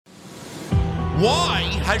Why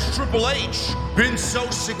has Triple H been so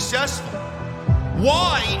successful?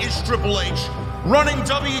 Why is Triple H running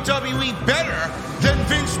WWE better than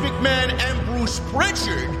Vince McMahon and Bruce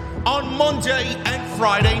Pritchard on Monday and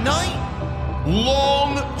Friday night?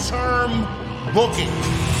 Long-term booking.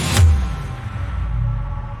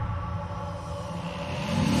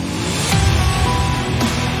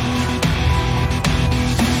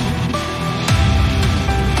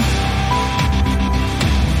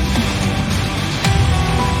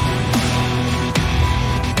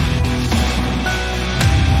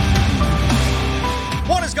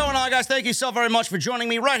 Thank you so very much for joining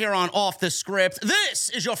me right here on Off the Script. This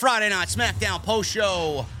is your Friday Night SmackDown post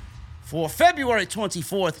show for February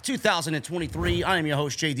 24th, 2023. I am your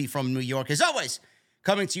host, JD from New York. As always,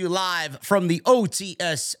 coming to you live from the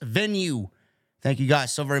OTS venue. Thank you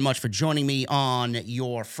guys so very much for joining me on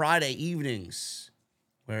your Friday evenings,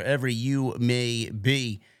 wherever you may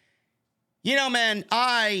be. You know, man,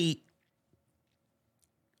 I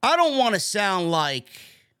don't want to sound like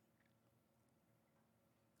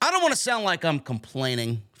I'm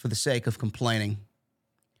complaining for the sake of complaining.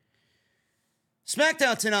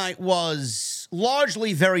 SmackDown tonight was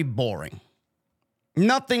largely very boring.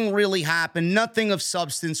 Nothing really happened. Nothing of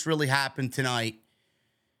substance really happened tonight.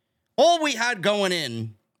 All we had going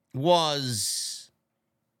in was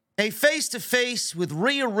a face-to-face with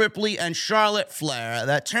Rhea Ripley and Charlotte Flair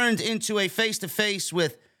that turned into a face-to-face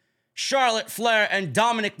with Charlotte Flair and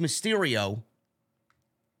Dominic Mysterio.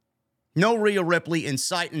 No Rhea Ripley in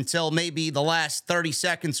sight until maybe the last 30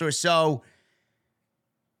 seconds or so.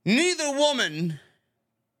 Neither woman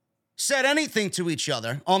said anything to each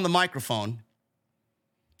other on the microphone.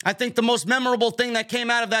 I think the most memorable thing that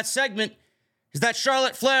came out of that segment is that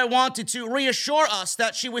Charlotte Flair wanted to reassure us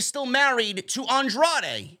that she was still married to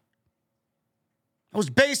Andrade. That was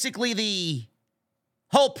basically the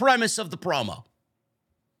whole premise of the promo.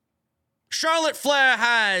 Charlotte Flair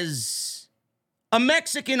has a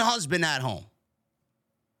Mexican husband at home.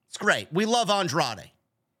 It's great. We love Andrade.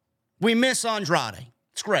 We miss Andrade.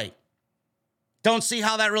 It's great. Don't see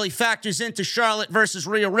how that really factors into Charlotte versus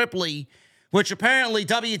Rhea Ripley, which apparently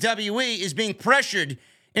WWE is being pressured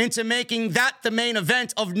into making that the main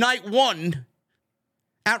event of night one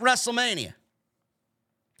at WrestleMania.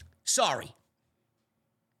 Sorry.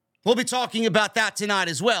 We'll be talking about that tonight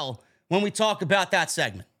as well when we talk about that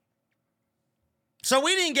segment. So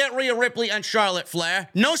we didn't get Rhea Ripley and Charlotte Flair.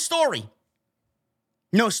 No story.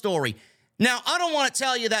 No story. Now, I don't want to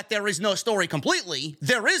tell you that there is no story completely.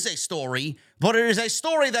 There is a story, but it is a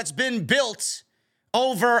story that's been built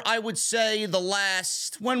over, I would say, the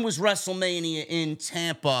last, when was WrestleMania in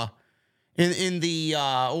Tampa?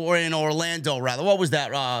 Or in Orlando, rather. What was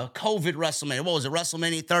that? COVID WrestleMania. What was it?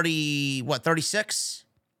 WrestleMania 36?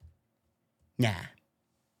 Nah,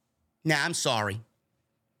 I'm sorry.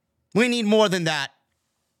 We need more than that.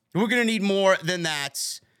 We're going to need more than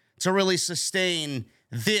that to really sustain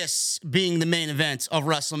this being the main event of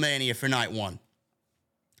WrestleMania for night one.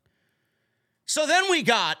 So then we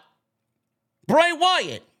got Bray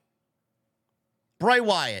Wyatt. Bray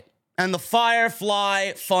Wyatt and the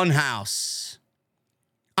Firefly Funhouse.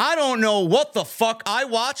 I don't know what the fuck I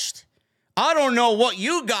watched. I don't know what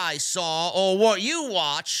you guys saw or what you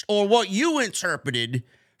watched or what you interpreted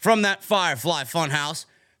from that Firefly Funhouse.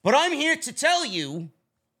 But I'm here to tell you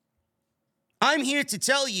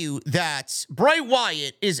that Bray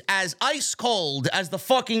Wyatt is as ice cold as the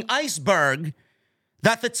fucking iceberg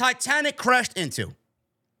that the Titanic crashed into.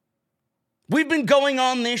 We've been going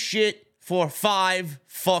on this shit for 5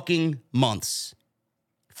 fucking months.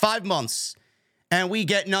 5 months. And we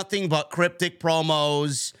get nothing but cryptic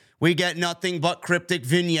promos. We get nothing but cryptic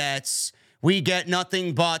vignettes. We get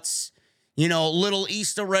nothing but, little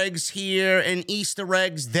Easter eggs here and Easter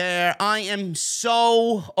eggs there. I am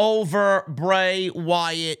so over Bray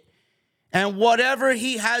Wyatt and whatever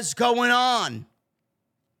he has going on.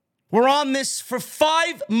 We're on this for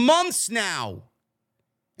 5 months now,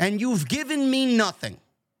 and you've given me nothing.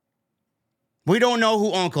 We don't know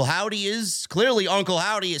who Uncle Howdy is. Clearly, Uncle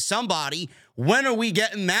Howdy is somebody. When are we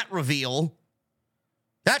getting that reveal?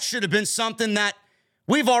 That should have been something that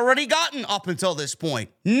we've already gotten up until this point.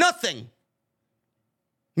 Nothing.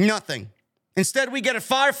 Instead, we get a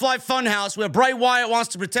Firefly Funhouse where Bray Wyatt wants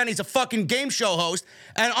to pretend he's a fucking game show host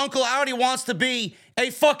and Uncle Howdy wants to be a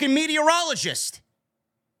fucking meteorologist.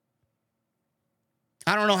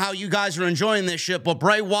 I don't know how you guys are enjoying this shit, but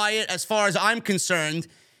Bray Wyatt, as far as I'm concerned,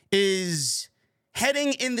 is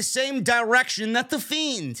heading in the same direction that The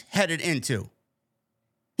Fiend headed into.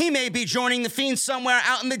 He may be joining The Fiend somewhere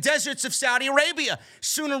out in the deserts of Saudi Arabia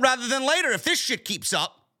sooner rather than later if this shit keeps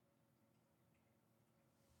up.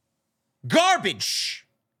 Garbage.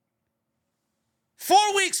 4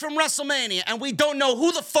 weeks from WrestleMania, and we don't know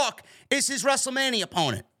who the fuck is his WrestleMania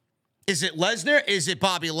opponent. Is it Lesnar? Is it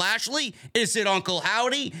Bobby Lashley? Is it Uncle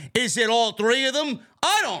Howdy? Is it all three of them?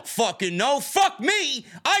 I don't fucking know. Fuck me.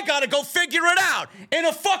 I gotta go figure it out in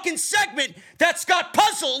a fucking segment that's got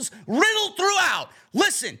puzzles riddled throughout.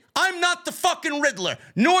 Listen, I'm not the fucking Riddler,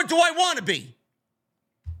 nor do I want to be.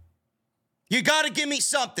 You gotta give me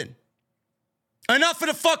something. Enough of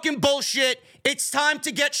the fucking bullshit. It's time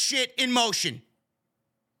to get shit in motion.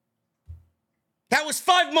 That was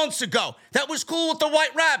 5 months ago. That was cool with the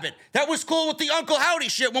White Rabbit. That was cool with the Uncle Howdy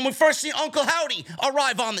shit when we first see Uncle Howdy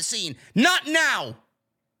arrive on the scene. Not now.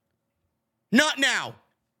 Not now.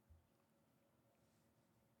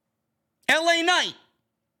 LA Knight.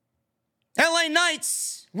 LA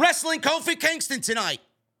Knight's wrestling Kofi Kingston tonight.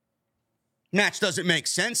 Match doesn't make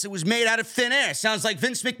sense. It was made out of thin air. Sounds like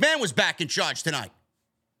Vince McMahon was back in charge tonight.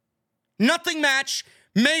 Nothing match.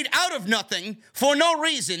 Made out of nothing for no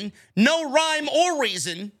reason, no rhyme or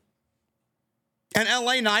reason. And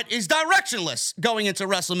LA Knight is directionless going into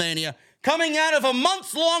WrestleMania, coming out of a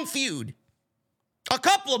month-long feud. A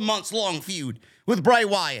couple of months-long feud with Bray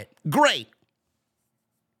Wyatt. Great.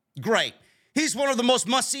 Great. He's one of the most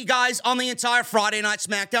must-see guys on the entire Friday Night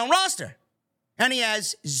SmackDown roster. And he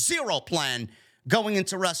has zero plan going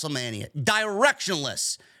into WrestleMania.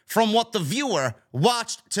 Directionless from what the viewer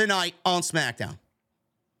watched tonight on SmackDown.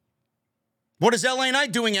 What is LA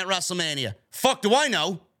Knight doing at WrestleMania? Fuck do I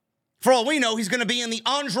know. For all we know, he's going to be in the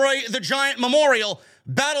Andre the Giant Memorial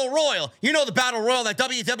Battle Royal. You know the Battle Royal that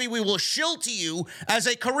WWE will shill to you as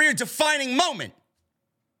a career-defining moment.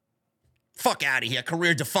 Fuck out of here,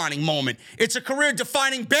 career-defining moment. It's a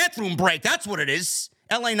career-defining bathroom break. That's what it is.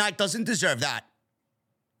 LA Knight doesn't deserve that.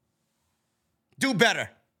 Do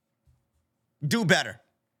better. Do better.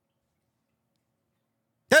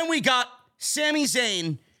 Then we got Sami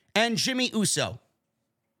Zayn and Jimmy Uso.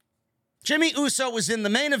 Jimmy Uso was in the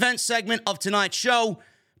main event segment of tonight's show,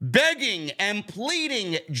 begging and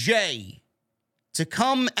pleading Jay to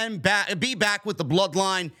come and be back with the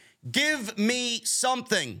bloodline. Give me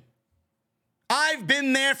something. I've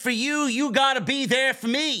been there for you. You got to be there for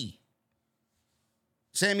me.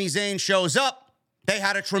 Sami Zayn shows up. They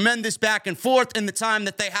had a tremendous back and forth in the time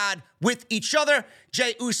that they had with each other.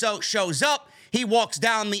 Jey Uso shows up. He walks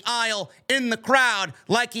down the aisle in the crowd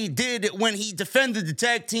like he did when he defended the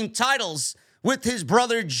tag team titles with his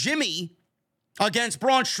brother Jimmy against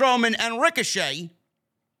Braun Strowman and Ricochet.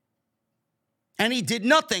 And he did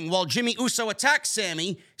nothing while Jimmy Uso attacked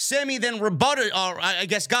Sami. Sami then rebutted, or I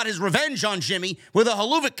guess got his revenge on Jimmy with a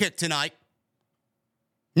haluva kick tonight.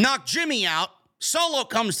 Knocked Jimmy out. Solo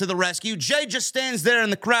comes to the rescue. Jay just stands there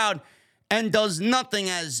in the crowd and does nothing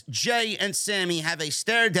as Jay and Sami have a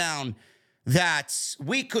stare down that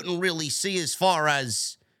we couldn't really see as far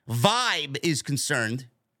as vibe is concerned.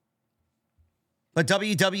 But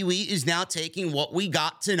WWE is now taking what we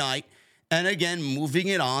got tonight and again moving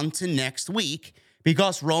it on to next week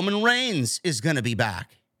because Roman Reigns is going to be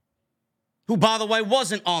back. Who, by the way,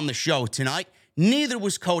 wasn't on the show tonight. Neither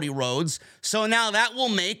was Cody Rhodes. So now that will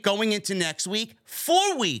make going into next week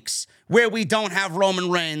 4 weeks where we don't have Roman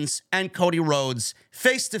Reigns and Cody Rhodes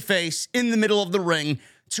face-to-face in the middle of the ring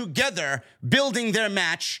together, building their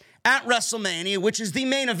match at WrestleMania, which is the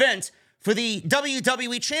main event for the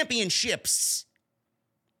WWE Championships.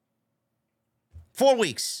 4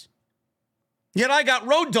 weeks. Yet I got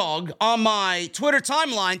Road Dogg on my Twitter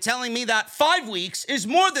timeline telling me that 5 weeks is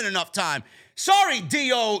more than enough time. Sorry,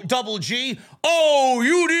 D-O-double-G. Oh,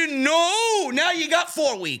 you didn't know? Now you got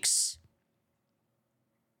 4 weeks.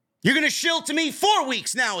 You're going to shill to me 4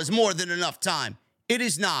 weeks now is more than enough time. It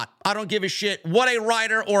is not. I don't give a shit what a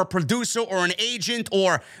writer or a producer or an agent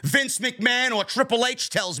or Vince McMahon or Triple H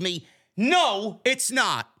tells me. No, it's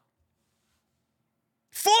not.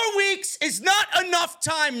 4 weeks is not enough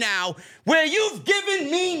time now where you've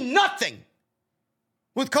given me nothing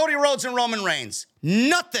with Cody Rhodes and Roman Reigns.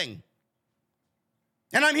 Nothing.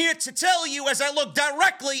 And I'm here to tell you as I look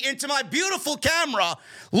directly into my beautiful camera,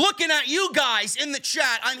 looking at you guys in the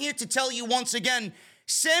chat, I'm here to tell you once again,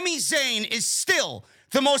 Sami Zayn is still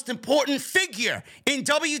the most important figure in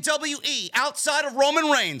WWE outside of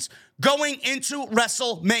Roman Reigns going into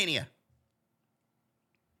WrestleMania.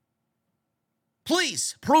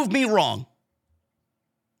 Please prove me wrong.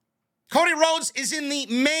 Cody Rhodes is in the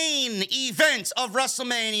main event of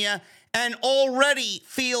WrestleMania and already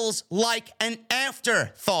feels like an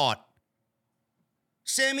afterthought.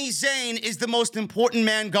 Sami Zayn is the most important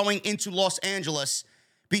man going into Los Angeles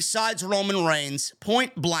besides Roman Reigns,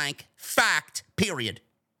 point blank, fact, period.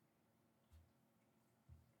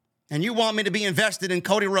 And you want me to be invested in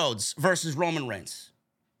Cody Rhodes versus Roman Reigns.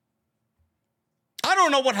 I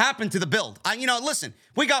don't know what happened to the build. Listen,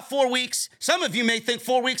 we got 4 weeks. Some of you may think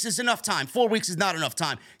 4 weeks is enough time. 4 weeks is not enough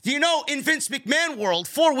time. Do you know, in Vince McMahon world,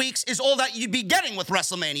 4 weeks is all that you'd be getting with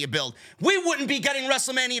WrestleMania build. We wouldn't be getting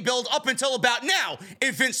WrestleMania build up until about now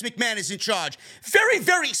if Vince McMahon is in charge. Very,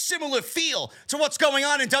 very similar feel to what's going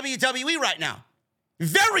on in WWE right now.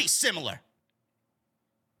 Very similar.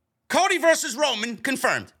 Cody versus Roman,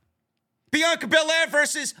 confirmed. Bianca Belair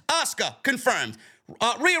versus Asuka, confirmed.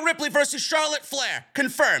 Rhea Ripley versus Charlotte Flair,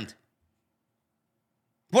 confirmed.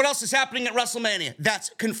 What else is happening at WrestleMania? That's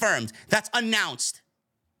confirmed. That's announced.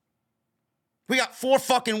 We got 4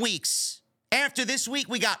 fucking weeks. After this week,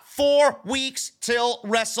 we got 4 weeks till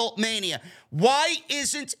WrestleMania. Why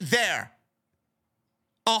isn't there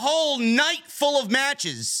a whole night full of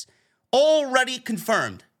matches already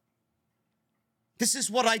confirmed? This is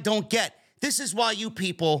what I don't get. This is why you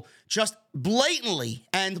people just blatantly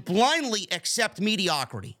and blindly accept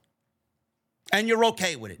mediocrity. And you're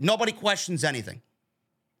okay with it. Nobody questions anything.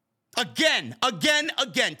 Again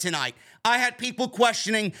tonight, I had people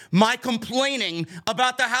questioning my complaining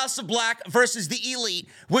about the House of Black versus the Elite,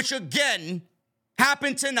 which again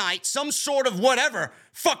happened tonight. Some sort of whatever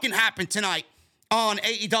fucking happened tonight on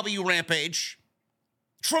AEW Rampage.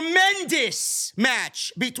 Tremendous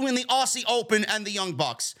match between the Aussie Open and the Young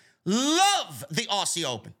Bucks. Love the Aussie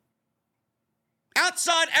Open.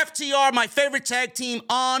 Outside FTR, my favorite tag team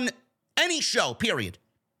on any show, period.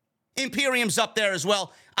 Imperium's up there as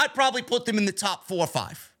well. I'd probably put them in the top 4 or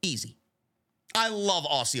 5. Easy. I love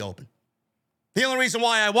Aussie Open. The only reason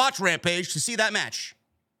why I watch Rampage to see that match.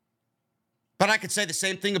 But I could say the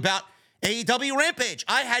same thing about AEW Rampage.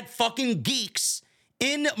 I had fucking geeks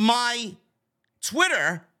in my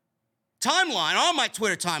Twitter timeline, on my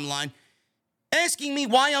Twitter timeline, asking me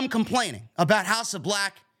why I'm complaining about House of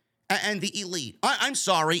Black and the Elite. I'm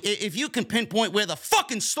sorry. If you can pinpoint where the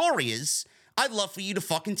fucking story is, I'd love for you to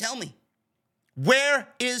fucking tell me. Where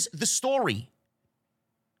is the story?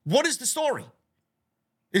 What is the story?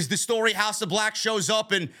 Is the story House of Black shows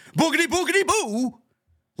up and boogity boogity boo?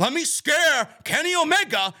 Let me scare Kenny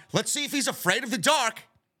Omega. Let's see if he's afraid of the dark.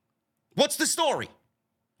 What's the story?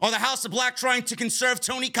 Or the House of Black trying to conserve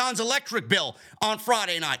Tony Khan's electric bill on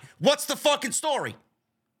Friday night? What's the fucking story?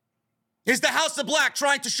 Is the House of Black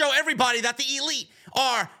trying to show everybody that the Elite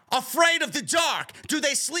are afraid of the dark? Do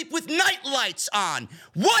they sleep with night lights on?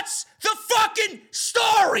 What's the fucking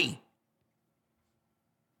story?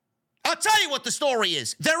 I'll tell you what the story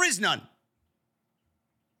is. There is none.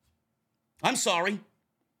 I'm sorry.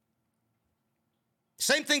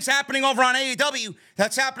 Same thing's happening over on AEW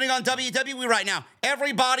that's happening on WWE right now.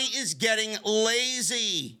 Everybody is getting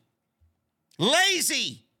lazy.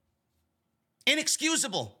 Lazy.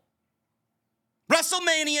 Inexcusable.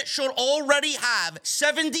 WrestleMania should already have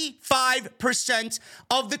 75%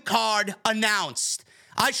 of the card announced.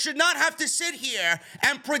 I should not have to sit here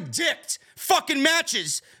and predict fucking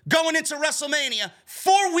matches going into WrestleMania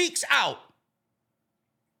 4 weeks out.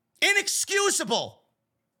 Inexcusable.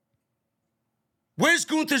 Where's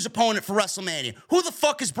Gunther's opponent for WrestleMania? Who the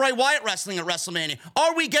fuck is Bray Wyatt wrestling at WrestleMania?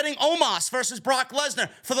 Are we getting Omos versus Brock Lesnar?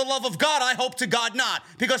 For the love of God, I hope to God not,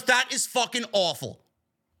 because that is fucking awful.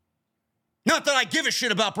 Not that I give a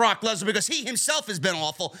shit about Brock Lesnar, because he himself has been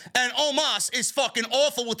awful, and Omos is fucking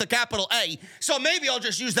awful with the capital A, so maybe I'll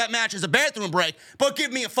just use that match as a bathroom break, but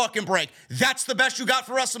give me a fucking break. That's the best you got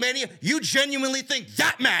for WrestleMania? You genuinely think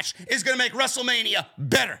that match is going to make WrestleMania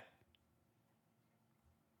better?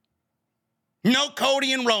 No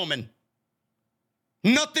Cody and Roman.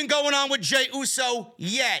 Nothing going on with Jey Uso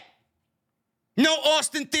yet. No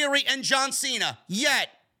Austin Theory and John Cena yet.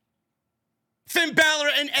 Finn Balor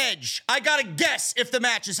and Edge. I gotta guess if the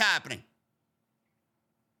match is happening.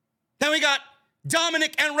 Then we got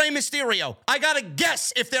Dominic and Rey Mysterio. I gotta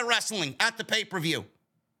guess if they're wrestling at the pay-per-view.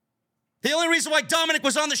 The only reason why Dominic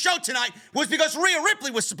was on the show tonight was because Rhea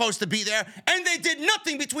Ripley was supposed to be there, and they did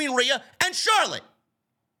nothing between Rhea and Charlotte.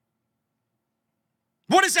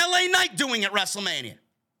 What is LA Knight doing at WrestleMania?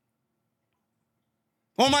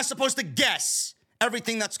 Or am I supposed to guess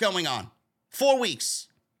everything that's going on? 4 weeks.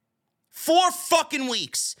 4 fucking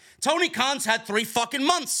weeks. Tony Khan's had 3 fucking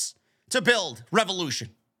months to build Revolution.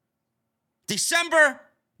 December,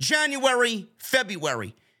 January,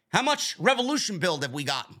 February. How much Revolution build have we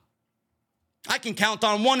gotten? I can count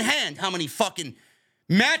on one hand how many fucking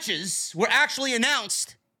matches were actually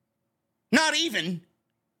announced. Not even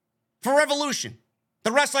for Revolution.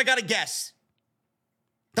 The rest I gotta guess.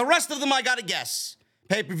 The rest of them I gotta guess.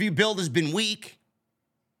 Pay-per-view build has been weak.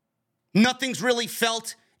 Nothing's really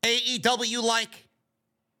felt AEW-like.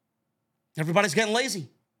 Everybody's getting lazy.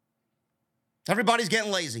 Everybody's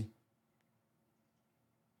getting lazy.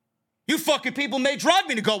 You fucking people may drive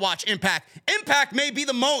me to go watch Impact. Impact may be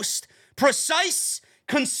the most precise,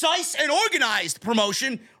 concise, and organized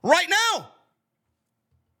promotion right now.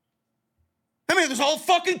 I mean, there's a whole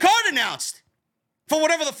fucking card announced for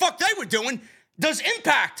whatever the fuck they were doing. Does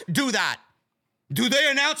Impact do that? Do they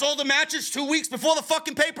announce all the matches 2 weeks before the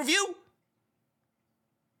fucking pay-per-view?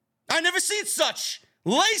 I never seen such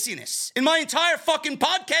laziness in my entire fucking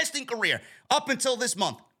podcasting career up until this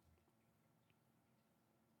month.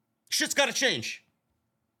 Shit's got to change.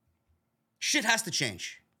 Shit has to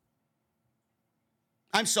change.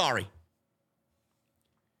 I'm sorry.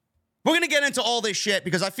 We're going to get into all this shit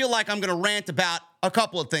because I feel like I'm going to rant about a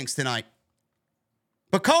couple of things tonight.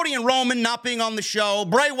 But Cody and Roman not being on the show,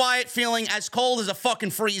 Bray Wyatt feeling as cold as a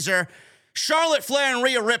fucking freezer, Charlotte Flair and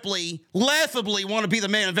Rhea Ripley laughably want to be the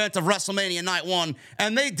main event of WrestleMania Night 1,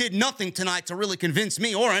 and they did nothing tonight to really convince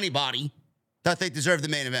me or anybody that they deserve the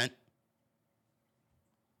main event.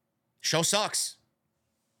 Show sucks.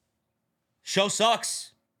 Show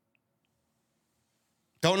sucks.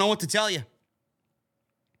 Don't know what to tell you.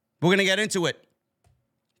 We're going to get into it.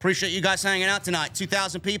 Appreciate you guys hanging out tonight.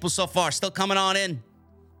 2,000 people so far. Still coming on in.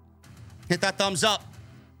 Hit that thumbs up.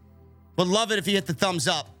 Would love it if you hit the thumbs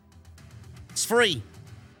up. It's free.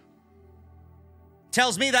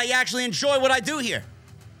 Tells me that you actually enjoy what I do here.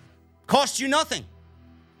 Costs you nothing.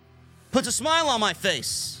 Puts a smile on my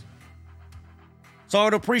face. So I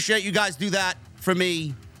would appreciate you guys do that for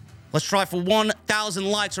me. Let's try for 1,000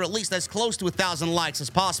 likes, or at least as close to 1,000 likes as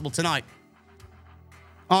possible tonight.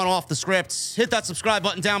 On Off the Scripts. Hit that subscribe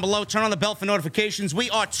button down below. Turn on the bell for notifications. We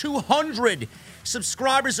are 200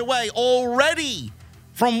 subscribers away already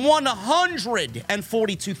from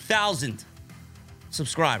 142,000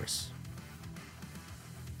 subscribers.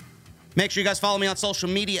 Make sure you guys follow me on social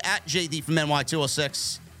media at JD from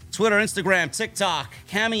NY206. Twitter, Instagram, TikTok,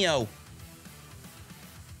 Cameo.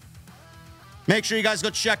 Make sure you guys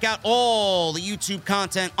go check out all the YouTube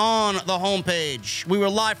content on the homepage. We were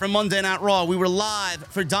live for Monday Night Raw. We were live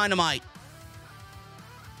for Dynamite.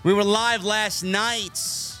 We were live last night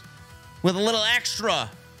with a little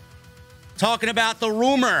extra talking about the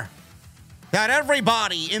rumor that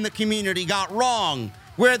everybody in the community got wrong,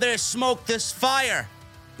 where there's smoke, there's fire,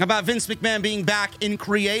 about Vince McMahon being back in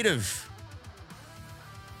creative.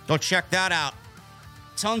 Go check that out.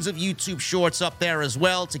 Tons of YouTube shorts up there as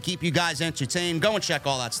well to keep you guys entertained. Go and check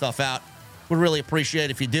all that stuff out. Would really appreciate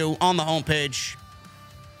it if you do on the homepage.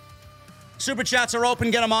 Super chats are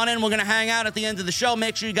open. Get them on in. We're going to hang out at the end of the show.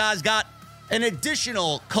 Make sure you guys got an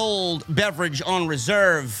additional cold beverage on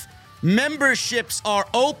reserve. Memberships are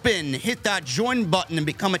open. Hit that join button and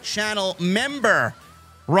become a channel member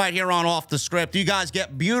right here on Off the Script. You guys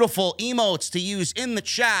get beautiful emotes to use in the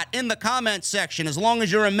chat, in the comment section. As long as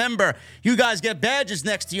you're a member, you guys get badges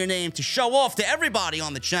next to your name to show off to everybody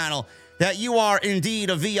on the channel that you are indeed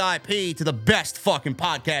a VIP to the best fucking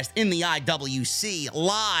podcast in the IWC,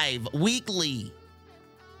 live, weekly.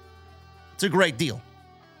 It's a great deal.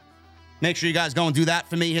 Make sure you guys go and do that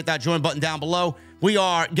for me. Hit that join button down below. We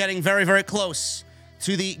are getting very, very close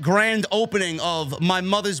to the grand opening of my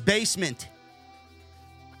mother's basement.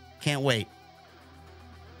 Can't wait.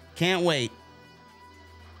 Can't wait.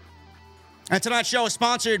 And tonight's show is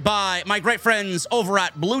sponsored by my great friends over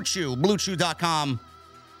at Blue Chew, BlueChew.com.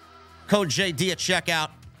 Code JD at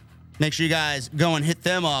checkout. Make sure you guys go and hit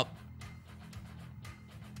them up.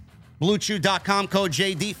 BlueChew.com, code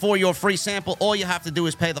JD for your free sample. All you have to do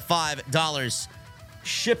is pay the $5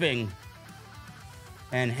 shipping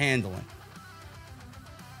and handling.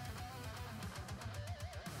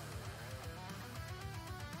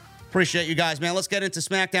 Appreciate you guys, man. Let's get into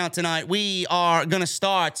SmackDown tonight. We are going to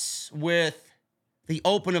start with the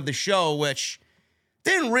open of the show, which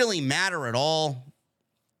didn't really matter at all.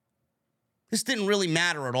 This didn't really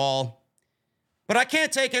matter at all. But I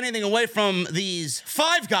can't take anything away from these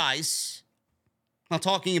five guys. Not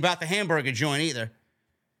talking about the hamburger joint either.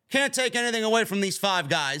 Can't take anything away from these five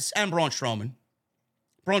guys and Braun Strowman.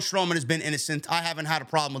 Braun Strowman has been innocent. I haven't had a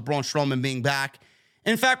problem with Braun Strowman being back.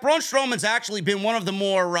 In fact, Braun Strowman's actually been one of the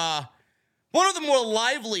more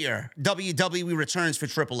livelier WWE returns for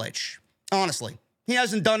Triple H. Honestly, he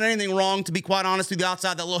hasn't done anything wrong, to be quite honest with you,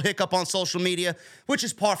 outside that little hiccup on social media, which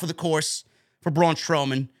is par for the course for Braun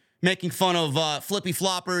Strowman, making fun of flippy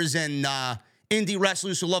floppers and indie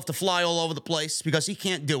wrestlers who love to fly all over the place because he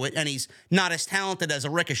can't do it, and he's not as talented as a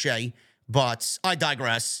Ricochet. But I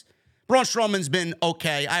digress. Braun Strowman's been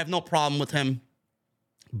okay. I have no problem with him,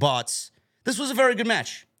 but this was a very good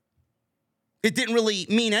match. It didn't really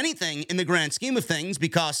mean anything in the grand scheme of things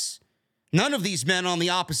because none of these men on the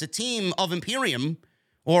opposite team of Imperium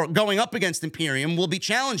or going up against Imperium, will be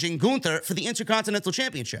challenging Gunther for the Intercontinental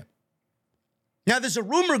Championship. Now, there's a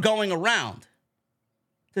rumor going around.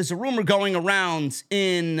 There's a rumor going around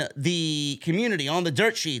in the community, on the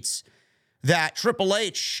dirt sheets, that Triple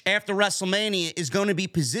H, after WrestleMania, is going to be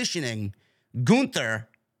positioning Gunther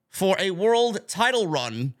for a world title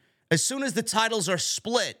run. As soon as the titles are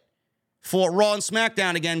split for Raw and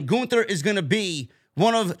SmackDown again, Gunther is going to be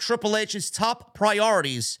one of Triple H's top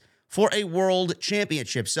priorities for a world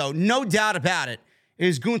championship. So no doubt about it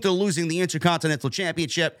is Gunther losing the Intercontinental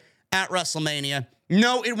Championship at WrestleMania.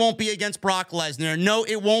 No, it won't be against Brock Lesnar. No,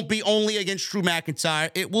 it won't be only against Drew McIntyre.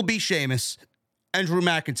 It will be Sheamus and Drew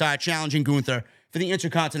McIntyre challenging Gunther for the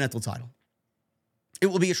Intercontinental title. It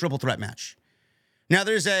will be a triple threat match. Now,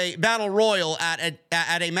 there's a battle royal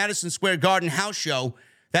at a Madison Square Garden house show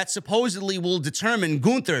that supposedly will determine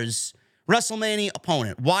Gunther's WrestleMania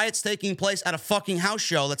opponent. Why it's taking place at a fucking house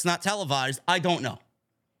show that's not televised, I don't know.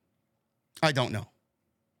 I don't know.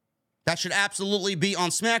 That should absolutely be on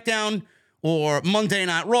SmackDown or Monday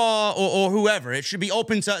Night Raw or whoever. It should be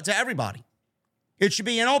open to everybody. It should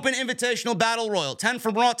be an open invitational battle royal. 10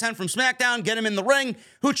 from Raw, 10 from SmackDown. Get him in the ring.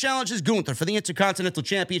 Who challenges Gunther for the Intercontinental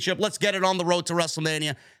Championship? Let's get it on the road to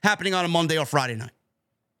WrestleMania, happening on a Monday or Friday night.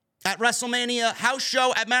 At WrestleMania house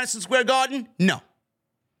show at Madison Square Garden? No.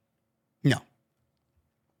 No.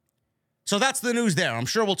 So that's the news there. I'm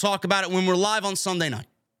sure we'll talk about it when we're live on Sunday night.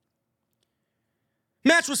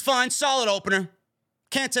 Match was fine. Solid opener.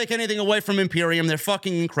 Can't take anything away from Imperium. They're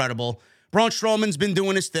fucking incredible. Braun Strowman's been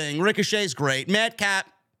doing his thing. Ricochet's great. Madcap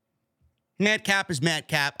is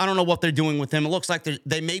Madcap. I don't know what they're doing with him. It looks like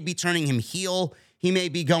they may be turning him heel. He may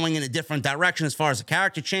be going in a different direction as far as a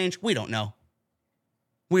character change. We don't know.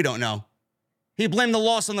 We don't know. He blamed the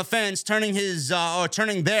loss on the fans, turning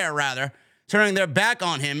their back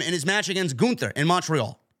on him in his match against Gunther in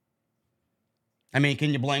Montreal. I mean,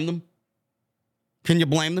 can you blame them? Can you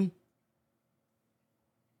blame them?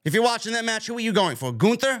 If you're watching that match, who are you going for,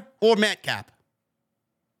 Gunther or Madcap?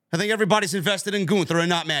 I think everybody's invested in Gunther and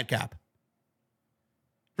not Madcap.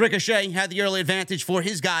 Ricochet had the early advantage for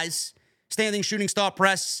his guys. Standing shooting star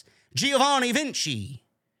press. Giovanni Vinci.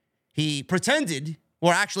 He prevented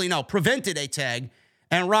a tag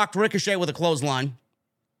and rocked Ricochet with a clothesline.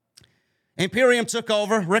 Imperium took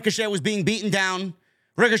over. Ricochet was being beaten down.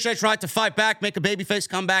 Ricochet tried to fight back, make a babyface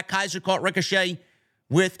comeback. Kaiser caught Ricochet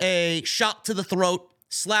with a shot to the throat.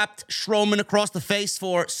 Slapped Strowman across the face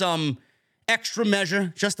for some extra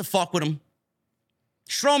measure, just to fuck with him.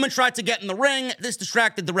 Strowman tried to get in the ring. This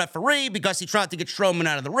distracted the referee because he tried to get Strowman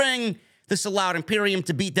out of the ring. This allowed Imperium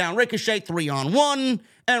to beat down Ricochet 3-on-1,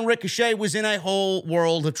 and Ricochet was in a whole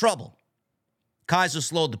world of trouble. Kaiser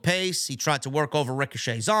slowed the pace. He tried to work over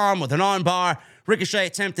Ricochet's arm with an armbar. Ricochet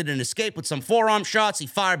attempted an escape with some forearm shots. He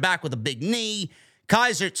fired back with a big knee.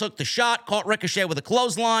 Kaiser took the shot, caught Ricochet with a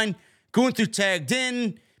clothesline. Gunther tagged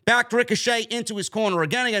in, backed Ricochet into his corner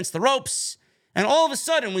again against the ropes. And all of a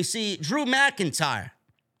sudden, we see Drew McIntyre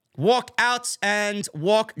walk out and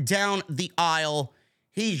walk down the aisle.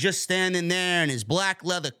 He's just standing there in his black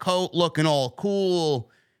leather coat, looking all cool.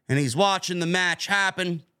 And he's watching the match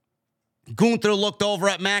happen. Gunther looked over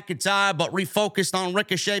at McIntyre, but refocused on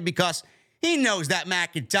Ricochet because he knows that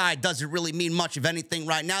McIntyre doesn't really mean much of anything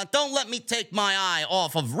right now. Don't let me take my eye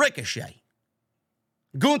off of Ricochet.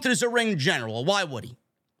 Gunther's a ring general. Why would he?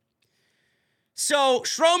 So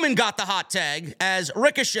Strowman got the hot tag as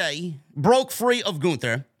Ricochet broke free of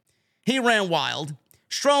Gunther. He ran wild.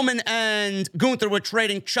 Strowman and Gunther were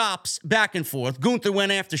trading chops back and forth. Gunther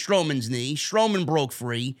went after Strowman's knee. Strowman broke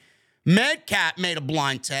free. Madcap made a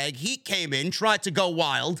blind tag. He came in, tried to go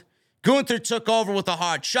wild. Gunther took over with a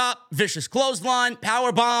hard chop, vicious clothesline,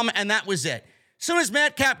 powerbomb, and that was it. As soon as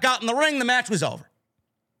Madcap got in the ring, the match was over.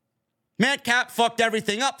 Madcap fucked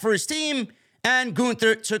everything up for his team, and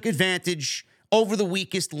Gunther took advantage over the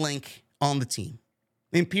weakest link on the team.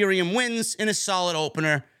 Imperium wins in a solid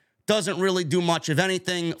opener. Doesn't really do much of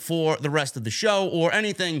anything for the rest of the show or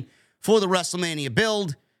anything for the WrestleMania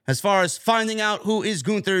build as far as finding out who is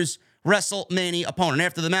Gunther's WrestleMania opponent.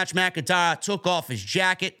 After the match, McIntyre took off his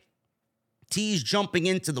jacket, teased jumping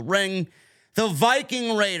into the ring. The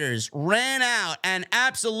Viking Raiders ran out and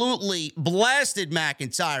absolutely blasted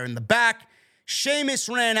McIntyre in the back. Sheamus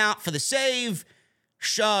ran out for the save.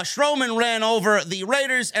 Strowman ran over the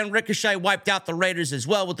Raiders, and Ricochet wiped out the Raiders as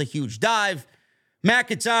well with a huge dive.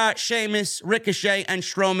 McIntyre, Sheamus, Ricochet, and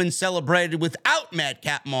Strowman celebrated without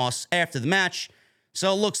Madcap Moss after the match.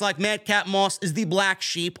 So it looks like Madcap Moss is the black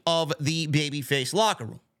sheep of the babyface locker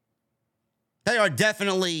room. They are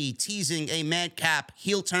definitely teasing a Madcap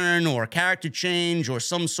heel turn or a character change or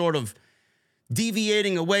some sort of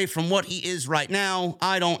deviating away from what he is right now.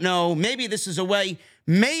 I don't know. Maybe this is a way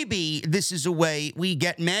we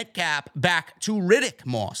get Madcap back to Riddick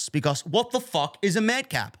Moss, because what the fuck is a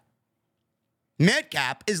Madcap?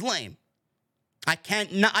 Madcap is lame. I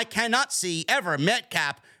cannot see ever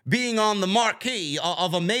Madcap being on the marquee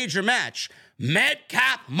of a major match.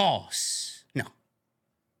 Madcap Moss.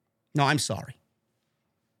 No, I'm sorry.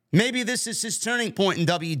 Maybe this is his turning point in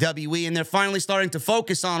WWE, and they're finally starting to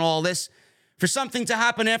focus on all this for something to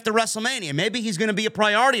happen after WrestleMania. Maybe he's going to be a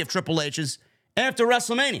priority of Triple H's after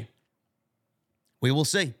WrestleMania. We will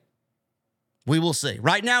see. We will see.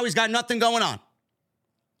 Right now, he's got nothing going on.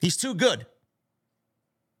 He's too good.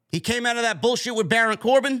 He came out of that bullshit with Baron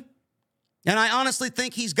Corbin, and I honestly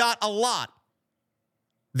think he's got a lot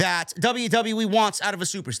that WWE wants out of a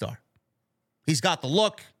superstar. He's got the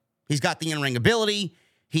look. He's got the in-ring ability.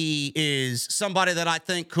 He is somebody that I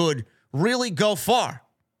think could really go far.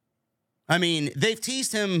 I mean, they've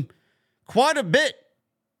teased him quite a bit,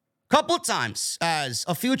 a couple of times, as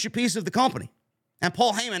a future piece of the company. And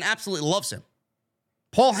Paul Heyman absolutely loves him.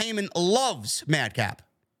 Paul Heyman loves Madcap.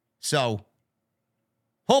 So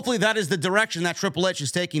hopefully that is the direction that Triple H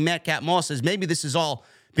is taking Madcap Moss. Is maybe this is all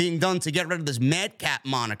being done to get rid of this Madcap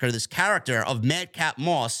moniker, this character of Madcap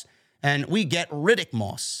Moss, and we get Riddick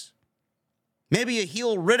Moss. Maybe a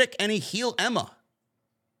heel Riddick and a heel Emma,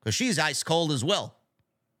 because she's ice cold as well.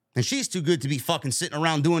 And she's too good to be fucking sitting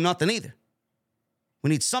around doing nothing either. We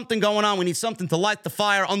need something going on. We need something to light the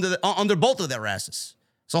fire under both of their asses.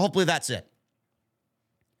 So hopefully that's it.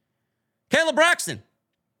 Kayla Braxton.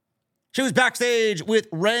 She was backstage with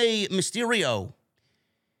Rey Mysterio.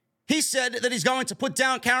 He said that he's going to put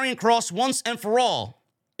down Karrion Kross once and for all.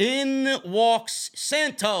 In walks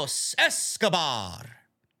Santos Escobar.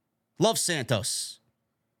 Love Santos.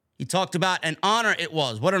 He talked about an honor it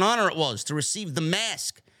was. What an honor it was to receive the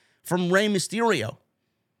mask from Rey Mysterio.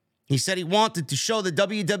 He said he wanted to show the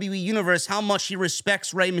WWE Universe how much he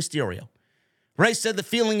respects Rey Mysterio. Rey said the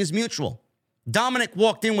feeling is mutual. Dominic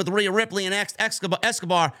walked in with Rhea Ripley and asked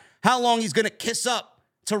Escobar how long he's going to kiss up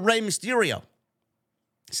to Rey Mysterio.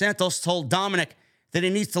 Santos told Dominic that he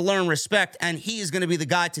needs to learn respect, and he is going to be the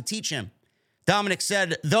guy to teach him. Dominic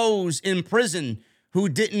said those in prison who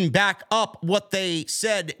didn't back up what they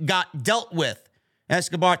said got dealt with.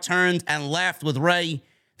 Escobar turned and laughed with Rey,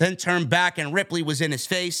 then turned back and Ripley was in his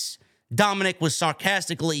face. Dominic was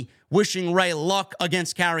sarcastically wishing Rey luck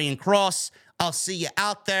against Karrion Kross. I'll see you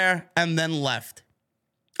out there, and then left.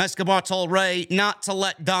 Escobar told Rey not to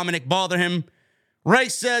let Dominic bother him. Rey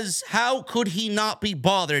says, how could he not be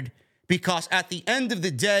bothered? Because at the end of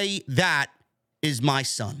the day, that is my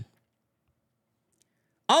son.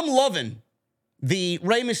 I'm loving the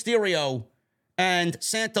Rey Mysterio and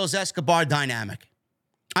Santos Escobar dynamic.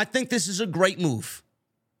 I think this is a great move.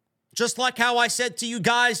 Just like how I said to you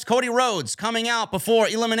guys, Cody Rhodes coming out before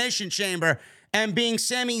Elimination Chamber and being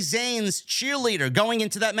Sami Zayn's cheerleader going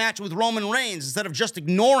into that match with Roman Reigns instead of just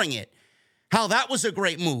ignoring it. How that was a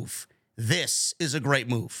great move. This is a great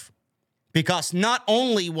move. Because not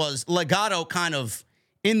only was Legado kind of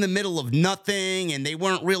in the middle of nothing and they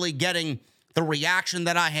weren't really getting the reaction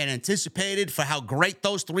that I had anticipated for how great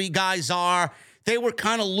those three guys are. They were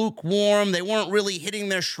kind of lukewarm. They weren't really hitting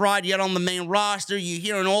their stride yet on the main roster. You're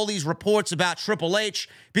hearing all these reports about Triple H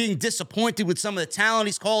being disappointed with some of the talent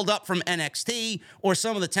he's called up from NXT or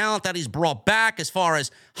some of the talent that he's brought back as far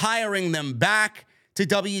as hiring them back to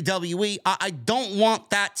WWE. I don't want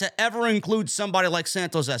that to ever include somebody like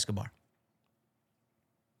Santos Escobar.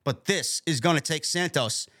 But this is going to take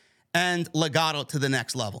Santos and Legado to the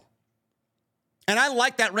next level. And I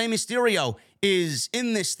like that Rey Mysterio is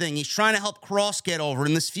in this thing. He's trying to help Kross get over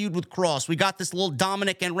in this feud with Kross. We got this little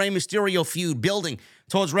Dominic and Rey Mysterio feud building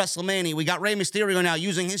towards WrestleMania. We got Rey Mysterio now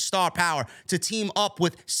using his star power to team up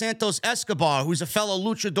with Santos Escobar, who's a fellow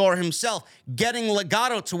luchador himself, getting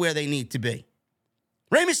Legado to where they need to be.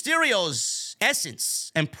 Rey Mysterio's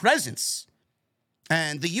essence and presence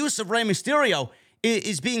and the use of Rey Mysterio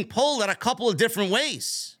is being pulled in a couple of different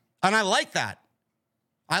ways. And I like that.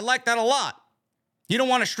 I like that a lot. You don't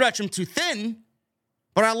want to stretch him too thin,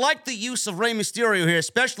 but I like the use of Rey Mysterio here,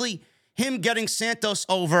 especially him getting Santos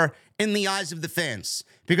over in the eyes of the fans,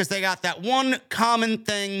 because they got that one common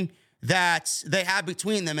thing that they have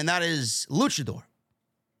between them, and that is luchador.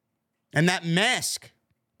 And that mask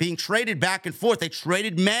being traded back and forth. They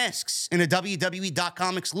traded masks in a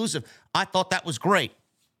WWE.com exclusive. I thought that was great.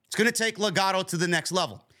 It's going to take Legado to the next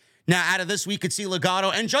level. Now, out of this, we could see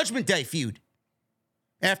Legado and Judgment Day feud.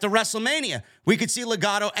 After WrestleMania, we could see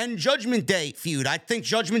Legado and Judgment Day feud. I think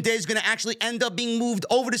Judgment Day is going to actually end up being moved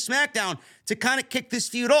over to SmackDown to kind of kick this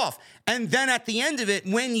feud off. And then at the end of it,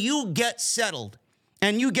 when you get settled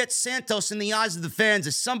and you get Santos in the eyes of the fans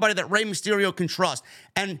as somebody that Rey Mysterio can trust,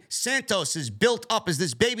 and Santos is built up as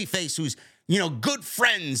this babyface who's, good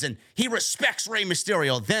friends and he respects Rey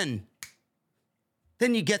Mysterio, then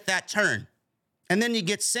you get that turn. And then you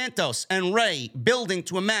get Santos and Rey building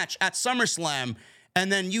to a match at SummerSlam.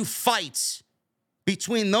 And then you fight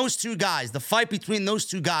between those two guys. The fight between those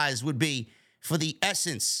two guys would be for the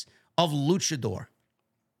essence of luchador.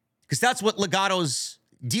 Because that's what Legado's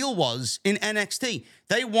deal was in NXT.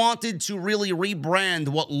 They wanted to really rebrand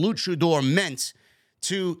what luchador meant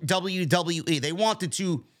to WWE. They wanted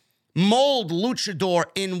to mold luchador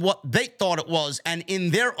in what they thought it was and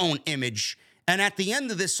in their own image. And at the end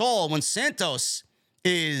of this all, when Santos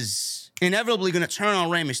is inevitably going to turn on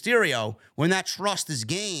Rey Mysterio, when that trust is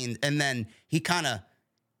gained, and then he kind of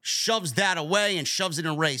shoves that away and shoves it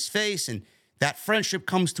in Rey's face, and that friendship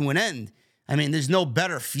comes to an end. I mean, there's no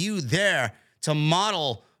better feud there to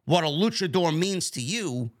model what a luchador means to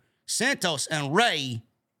you. Santos and Rey,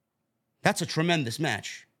 that's a tremendous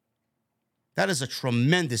match. That is a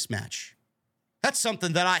tremendous match. That's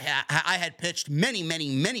something that I had pitched many, many,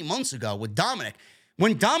 many months ago with Dominic.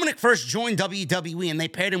 When Dominic first joined WWE and they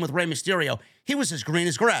paired him with Rey Mysterio, he was as green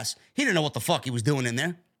as grass. He didn't know what the fuck he was doing in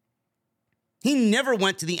there. He never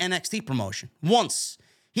went to the NXT promotion once.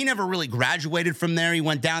 He never really graduated from there. He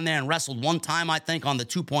went down there and wrestled one time, I think, on the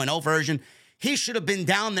 2.0 version. He should have been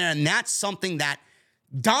down there, and that's something that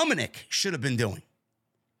Dominic should have been doing.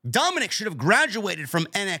 Dominic should have graduated from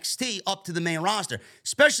NXT up to the main roster,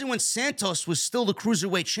 especially when Santos was still the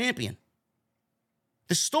Cruiserweight champion.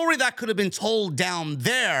 The story that could have been told down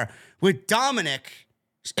there with Dominic,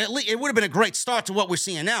 at least it would have been a great start to what we're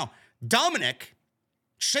seeing now. Dominic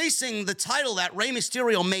chasing the title that Rey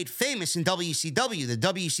Mysterio made famous in WCW, the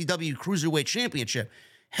WCW Cruiserweight Championship,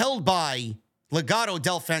 held by Legado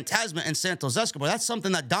del Fantasma and Santos Escobar. That's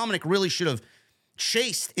something that Dominic really should have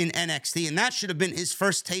chased in NXT, and that should have been his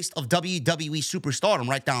first taste of WWE superstardom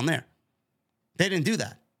right down there. They didn't do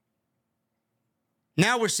that.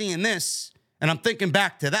 Now we're seeing this, and I'm thinking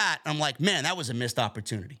back to that, and I'm like, man, that was a missed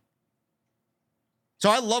opportunity.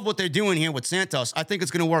 So I love what they're doing here with Santos. I think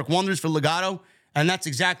it's going to work wonders for Legado, and that's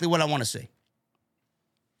exactly what I want to see.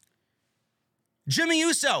 Jimmy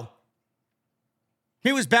Uso.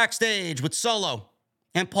 He was backstage with Solo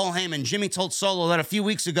and Paul Heyman. Jimmy told Solo that a few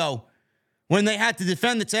weeks ago, when they had to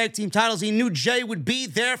defend the tag team titles, he knew Jay would be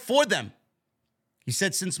there for them. He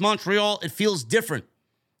said since Montreal, it feels different.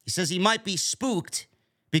 He says he might be spooked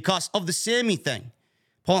because of the Sammy thing.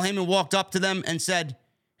 Paul Heyman walked up to them and said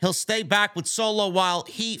he'll stay back with Solo while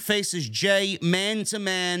he faces Jay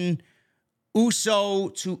man-to-man, Uso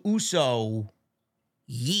to Uso.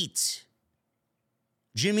 Yeet.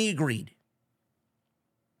 Jimmy agreed.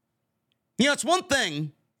 You know, it's one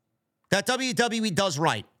thing that WWE does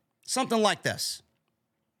right. Something like this.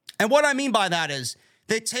 And what I mean by that is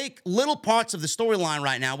they take little parts of the storyline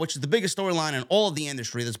right now, which is the biggest storyline in all of the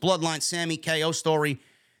industry, this Bloodline Sammy KO story.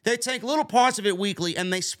 They take little parts of it weekly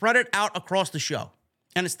and they spread it out across the show.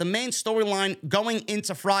 And it's the main storyline going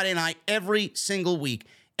into Friday night every single week.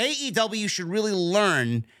 AEW should really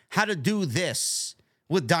learn how to do this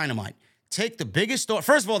with Dynamite. Take the biggest story.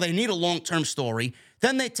 First of all, they need a long-term story.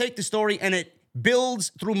 Then they take the story and it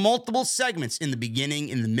builds through multiple segments in the beginning,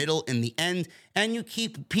 in the middle, in the end, and you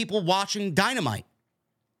keep people watching Dynamite.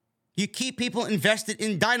 You keep people invested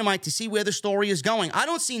in Dynamite to see where the story is going. I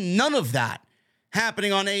don't see none of that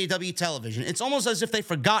happening on AEW television. It's almost as if they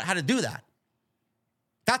forgot how to do that.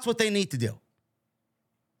 That's what they need to do.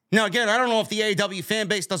 Now, again, I don't know if the AEW fan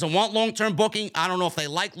base doesn't want long-term booking. I don't know if they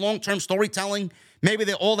like long-term storytelling.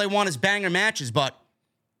 Maybe all they want is banger matches, but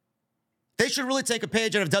they should really take a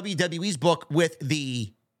page out of WWE's book with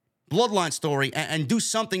the Bloodline story and do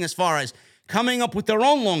something as far as coming up with their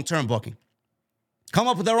own long-term booking. Come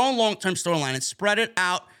up with their own long-term storyline and spread it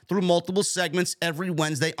out through multiple segments every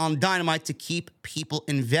Wednesday on Dynamite to keep people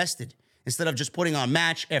invested instead of just putting on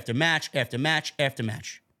match after match after match after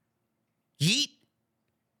match. Yeet.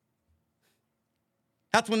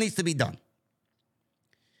 That's what needs to be done.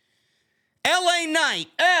 LA Knight,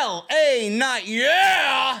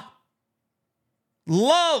 yeah!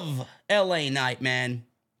 Love LA Knight, man.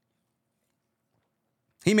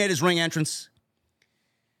 He made his ring entrance.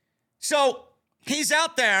 So he's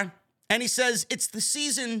out there and he says it's the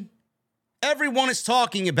season everyone is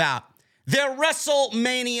talking about. Their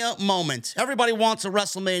WrestleMania moment. Everybody wants a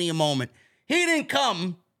WrestleMania moment. He didn't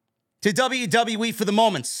come to WWE for the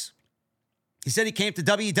moments. He said he came to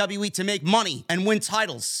WWE to make money and win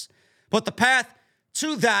titles. But the path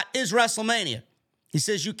to that is WrestleMania. He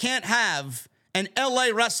says you can't have an LA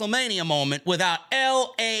WrestleMania moment without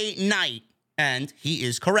LA Knight. And he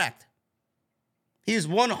is correct. He is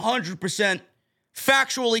 100%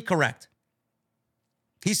 factually correct.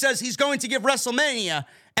 He says he's going to give WrestleMania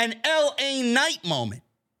an LA Knight moment.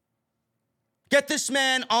 Get this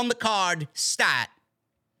man on the card stat.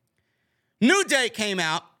 New Day came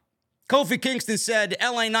out. Kofi Kingston said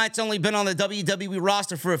LA Knight's only been on the WWE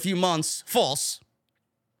roster for a few months. False.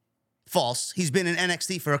 He's been in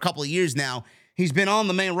NXT for a couple of years now. He's been on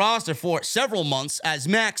the main roster for several months as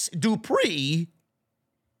Max Dupree.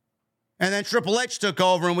 And then Triple H took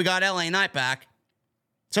over and we got LA Knight back.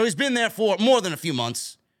 So he's been there for more than a few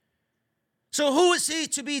months. So who is he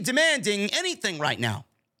to be demanding anything right now?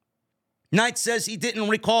 Knight says he didn't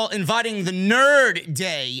recall inviting the Nerd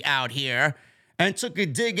Day out here and took a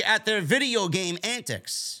dig at their video game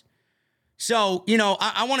antics. So,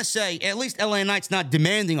 I want to say at least LA Knight's not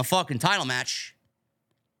demanding a fucking title match.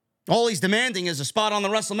 All he's demanding is a spot on the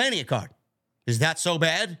WrestleMania card. Is that so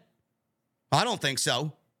bad? I don't think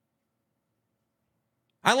so.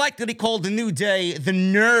 I like that he called the New Day the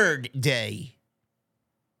Nerd Day.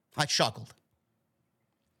 I chuckled.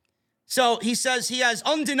 So he says he has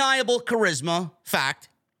undeniable charisma, fact.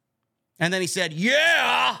 And then he said,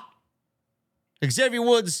 yeah. Xavier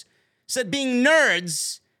Woods said being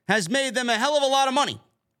nerds has made them a hell of a lot of money.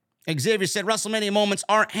 Xavier said WrestleMania moments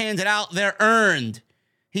aren't handed out, they're earned.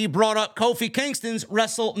 He brought up Kofi Kingston's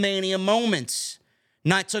WrestleMania moments.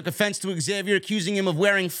 Knight took offense to Xavier, accusing him of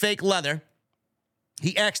wearing fake leather.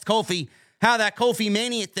 He asked Kofi how that Kofi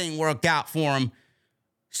Mania thing worked out for him.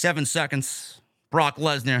 7 seconds. Brock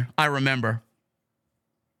Lesnar, I remember.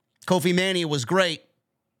 Kofi Mania was great.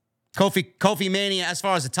 Kofi Mania, as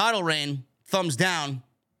far as the title reign, thumbs down.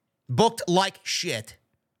 Booked like shit.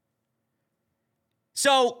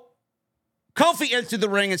 So, Kofi entered the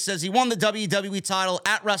ring and says he won the WWE title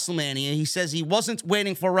at WrestleMania. He says he wasn't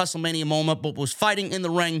waiting for a WrestleMania moment, but was fighting in the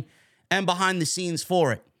ring and behind the scenes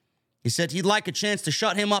for it. He said he'd like a chance to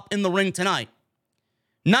shut him up in the ring tonight.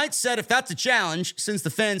 Knight said if that's a challenge, since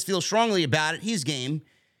the fans feel strongly about it, he's game.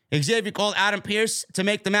 Xavier called Adam Pearce to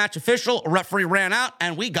make the match official. A referee ran out,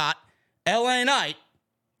 and we got LA Knight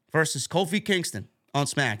versus Kofi Kingston on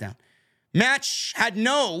SmackDown. Match had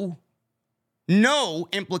no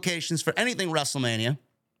implications for anything WrestleMania,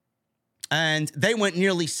 and they went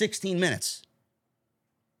nearly 16 minutes.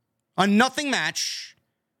 A nothing match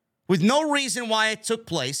with no reason why it took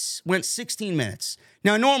place went 16 minutes.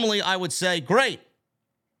 Now, normally I would say, great.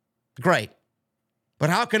 But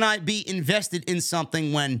how can I be invested in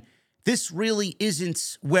something when this really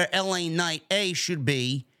isn't where LA Knight, A, should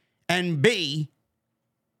be, and B,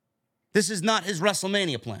 this is not his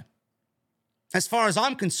WrestleMania plan. As far as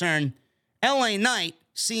I'm concerned, LA Knight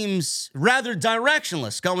seems rather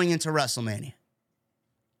directionless going into WrestleMania.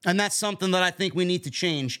 And that's something that I think we need to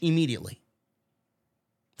change immediately.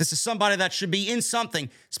 This is somebody that should be in something,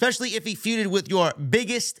 especially if he feuded with your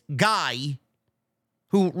biggest guy,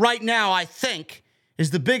 who right now I think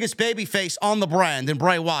is the biggest babyface on the brand in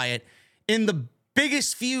Bray Wyatt, in the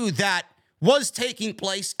biggest feud that was taking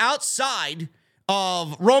place outside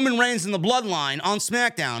of Roman Reigns and the Bloodline on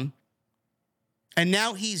SmackDown. And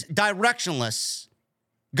now he's directionless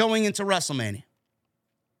going into WrestleMania.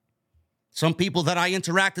 Some people that I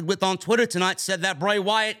interacted with on Twitter tonight said that Bray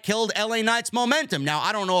Wyatt killed LA Knight's momentum. Now,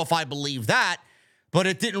 I don't know if I believe that, but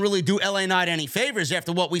it didn't really do LA Knight any favors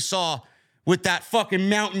after what we saw with that fucking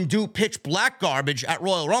Mountain Dew pitch black garbage at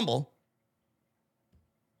Royal Rumble.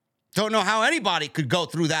 Don't know how anybody could go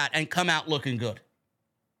through that and come out looking good.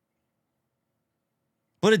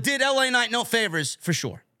 But it did LA Knight no favors for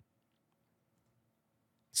sure.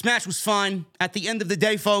 This match was fine. At the end of the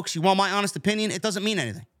day, folks, you want my honest opinion? It doesn't mean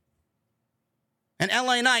anything. And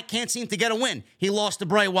LA Knight can't seem to get a win. He lost to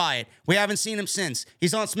Bray Wyatt. We haven't seen him since.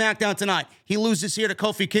 He's on SmackDown tonight. He loses here to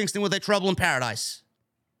Kofi Kingston with a Trouble in Paradise.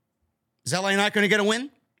 Is LA Knight going to get a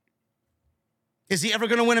win? Is he ever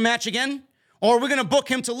going to win a match again? Or are we going to book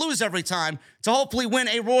him to lose every time to hopefully win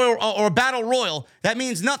a Royal or a Battle Royal that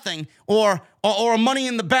means nothing, or a Money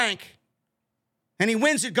in the Bank, and he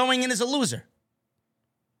wins it going in as a loser?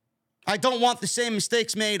 I don't want the same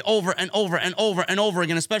mistakes made over and over and over and over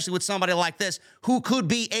again, especially with somebody like this who could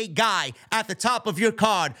be a guy at the top of your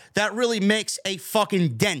card that really makes a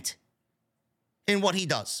fucking dent in what he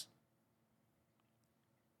does.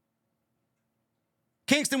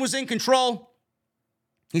 Kingston was in control.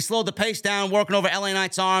 He slowed the pace down, working over LA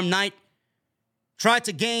Knight's arm. Knight tried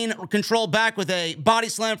to gain control back with a body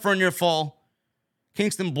slam for a near fall.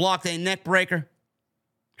 Kingston blocked a neck breaker.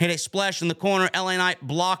 hit a splash in the corner. LA Knight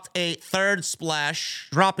blocked a third splash,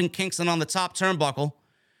 dropping Kingston on the top turnbuckle.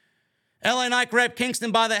 LA Knight grabbed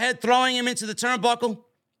Kingston by the head, throwing him into the turnbuckle.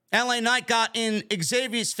 LA Knight got in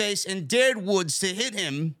Xavier's face and dared Woods to hit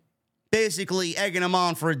him, basically egging him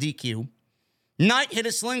on for a DQ. Knight hit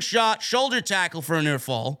a slingshot shoulder tackle for a near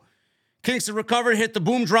fall. Kingston recovered, hit the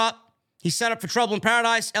boom drop. He set up for trouble in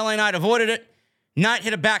paradise. LA Knight avoided it. Knight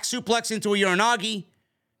hit a back suplex into a Uranagi.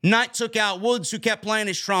 Knight took out Woods, who kept playing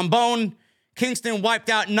his trombone. Kingston wiped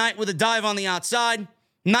out Knight with a dive on the outside.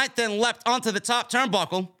 Knight then leapt onto the top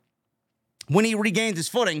turnbuckle. When he regained his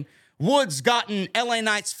footing, Woods got in LA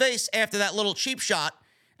Knight's face after that little cheap shot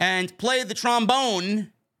and played the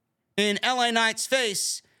trombone in LA Knight's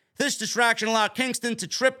face. This distraction allowed Kingston to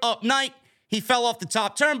trip up Knight. He fell off the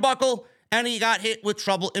top turnbuckle, and he got hit with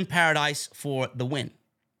Trouble in Paradise for the win.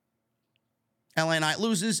 LA Knight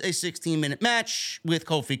loses a 16-minute match with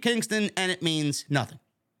Kofi Kingston, and it means nothing.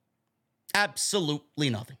 Absolutely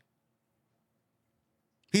nothing.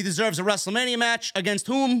 He deserves a WrestleMania match against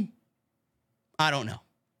whom? I don't know.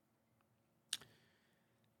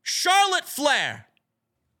 Charlotte Flair,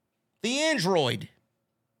 the android.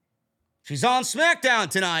 She's on SmackDown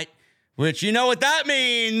tonight, which you know what that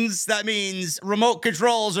means. That means remote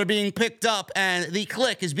controls are being picked up and the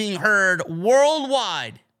click is being heard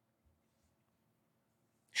worldwide.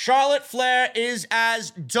 Charlotte Flair is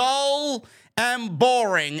as dull and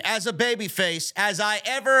boring as a babyface as I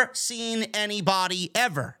ever seen anybody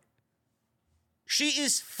ever. She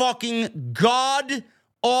is fucking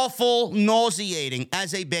god-awful nauseating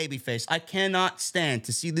as a babyface. I cannot stand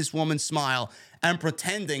to see this woman smile and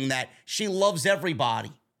pretending that she loves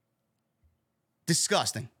everybody.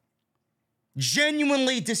 Disgusting.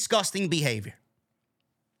 Genuinely disgusting behavior.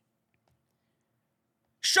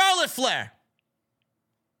 Charlotte Flair.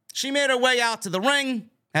 She made her way out to the ring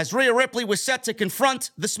as Rhea Ripley was set to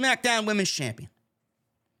confront the SmackDown Women's Champion.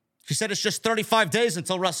 She said it's just 35 days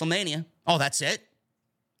until WrestleMania. Oh, that's it?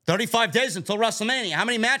 35 days until WrestleMania. How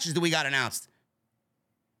many matches do we got announced?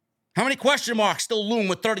 How many question marks still loom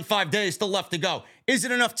with 35 days still left to go? Is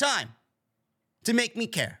it enough time to make me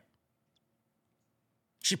care?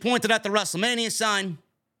 She pointed at the WrestleMania sign.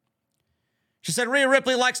 She said Rhea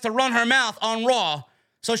Ripley likes to run her mouth on Raw,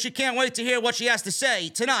 so she can't wait to hear what she has to say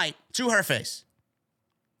tonight to her face.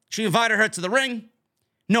 She invited her to the ring.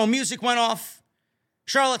 No music went off.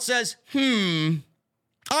 Charlotte says,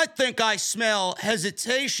 I think I smell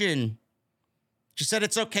hesitation. She said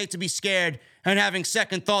it's okay to be scared and having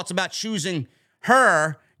second thoughts about choosing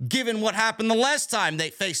her, given what happened the last time they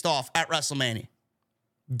faced off at WrestleMania.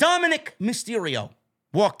 Dominic Mysterio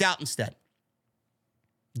walked out instead.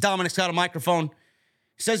 Dominic's got a microphone.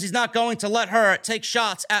 He says he's not going to let her take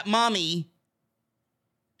shots at mommy.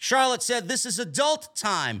 Charlotte said, this is adult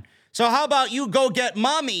time. So how about you go get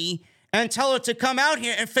mommy and tell her to come out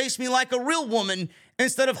here and face me like a real woman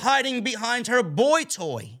instead of hiding behind her boy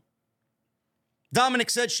toy. Dominic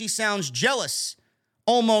said she sounds jealous,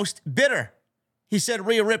 almost bitter. He said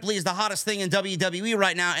Rhea Ripley is the hottest thing in WWE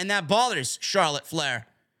right now, and that bothers Charlotte Flair.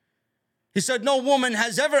 He said no woman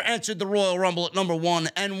has ever entered the Royal Rumble at number 1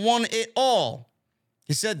 and won it all.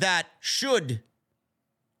 He said that she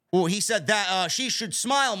should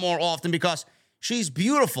smile more often because she's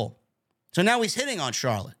beautiful. So now he's hitting on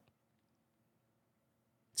Charlotte.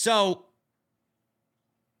 So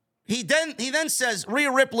he then says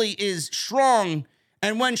Rhea Ripley is strong,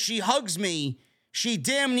 and when she hugs me, she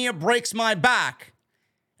damn near breaks my back.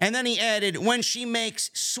 And then he added, when she makes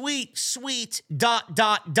sweet, sweet ...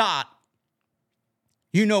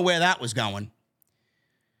 You know where that was going.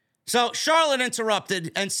 So Charlotte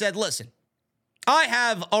interrupted and said, listen, I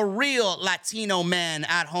have a real Latino man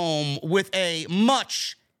at home with a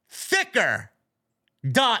much thicker ...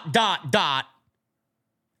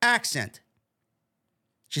 accent.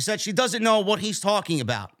 She said she doesn't know what he's talking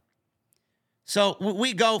about. So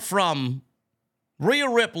we go from Rhea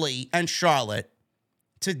Ripley and Charlotte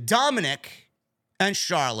to Dominic and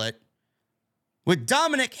Charlotte, with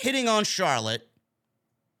Dominic hitting on Charlotte,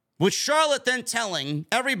 with Charlotte then telling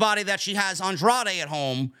everybody that she has Andrade at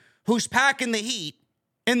home, who's packing the heat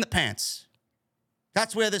in the pants.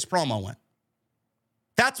 That's where this promo went.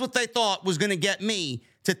 That's what they thought was going to get me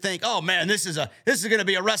to think, oh man, this is going to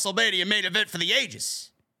be a WrestleMania main event for the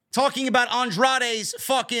ages. Talking about Andrade's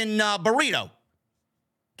fucking burrito.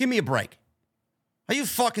 Give me a break. Are you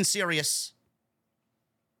fucking serious?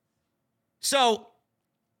 So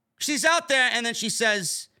she's out there and then she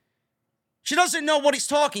says she doesn't know what he's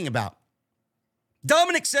talking about.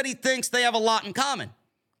 Dominic said he thinks they have a lot in common.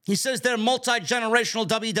 He says they're multi-generational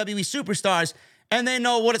WWE superstars and they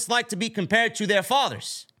know what it's like to be compared to their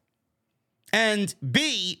fathers. and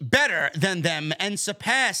be better than them and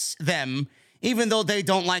surpass them, even though they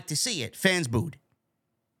don't like to see it. Fans booed.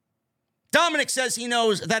 Dominic says he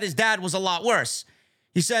knows that his dad was a lot worse.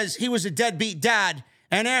 He says he was a deadbeat dad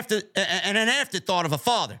and an afterthought of a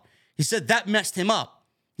father. He said that messed him up.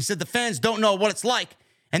 He said the fans don't know what it's like,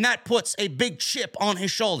 and that puts a big chip on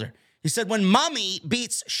his shoulder. He said when mommy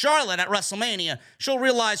beats Charlotte at WrestleMania, she'll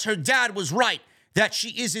realize her dad was right, that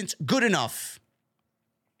she isn't good enough.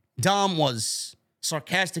 Dom was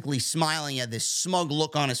sarcastically smiling at this smug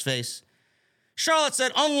look on his face. Charlotte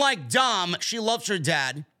said, unlike Dom, she loves her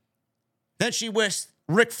dad. Then she wished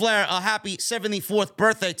Ric Flair a happy 74th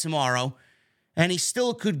birthday tomorrow, and he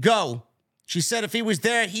still could go. She said if he was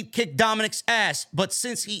there, he'd kick Dominic's ass, but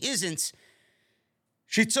since he isn't,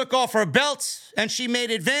 she took off her belt and she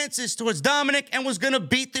made advances towards Dominic and was going to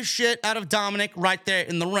beat the shit out of Dominic right there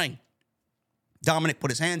in the ring. Dominic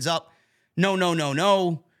put his hands up. No, no, no,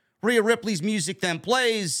 no. Rhea Ripley's music then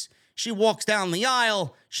plays. She walks down the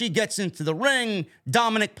aisle. She gets into the ring.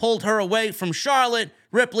 Dominic pulled her away from Charlotte.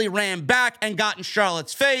 Ripley ran back and got in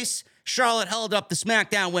Charlotte's face. Charlotte held up the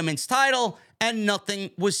SmackDown Women's title, and nothing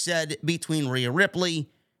was said between Rhea Ripley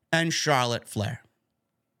and Charlotte Flair.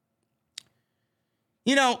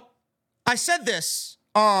 You know, I said this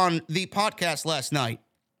on the podcast last night,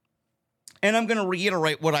 and I'm going to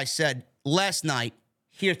reiterate what I said last night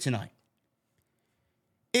here tonight.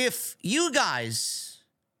 If you guys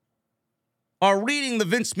are reading the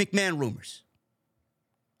Vince McMahon rumors,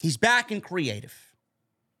 he's back in creative.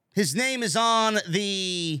 His name is on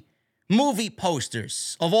the movie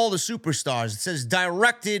posters of all the superstars. It says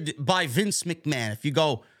directed by Vince McMahon. If you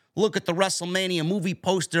go look at the WrestleMania movie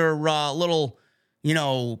poster little,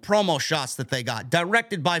 promo shots that they got,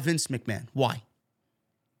 directed by Vince McMahon. Why?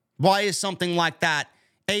 Why is something like that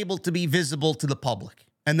able to be visible to the public?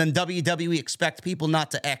 And then WWE expect people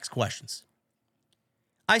not to ask questions.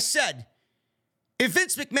 I said, if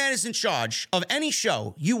Vince McMahon is in charge of any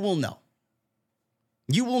show, you will know.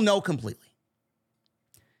 You will know completely.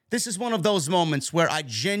 This is one of those moments where I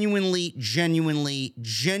genuinely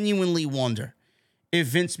wonder if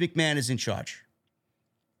Vince McMahon is in charge.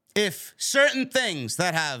 If certain things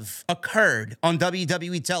that have occurred on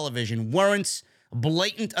WWE television weren't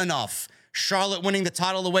blatant enough, Charlotte winning the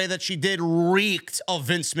title the way that she did reeked of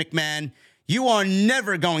Vince McMahon, you are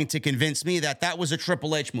never going to convince me that that was a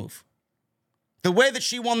Triple H move. The way that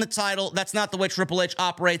she won the title, that's not the way Triple H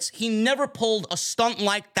operates. He never pulled a stunt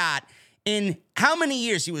like that in how many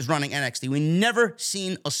years he was running NXT. We never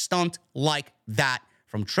seen a stunt like that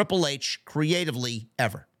from Triple H creatively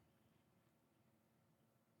ever.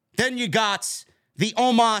 Then you got the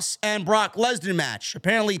Omos and Brock Lesnar match.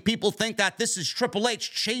 Apparently people think that this is Triple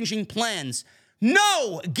H changing plans.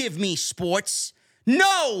 No, Give Me Sports.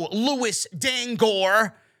 No, Louis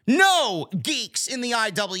Dangor. No, geeks in the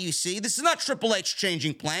IWC. This is not Triple H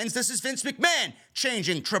changing plans. This is Vince McMahon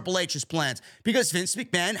changing Triple H's plans because Vince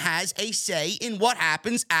McMahon has a say in what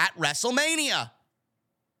happens at WrestleMania.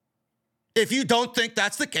 If you don't think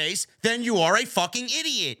that's the case, then you are a fucking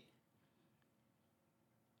idiot.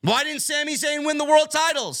 Why didn't Sami Zayn win the world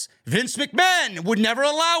titles? Vince McMahon would never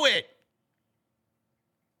allow it.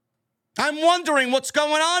 I'm wondering what's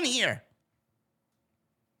going on here.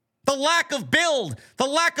 The lack of build, the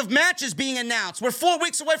lack of matches being announced. We're 4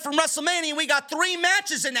 weeks away from WrestleMania and we got 3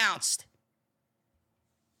 matches announced.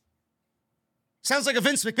 Sounds like a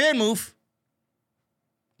Vince McMahon move.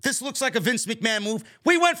 This looks like a Vince McMahon move.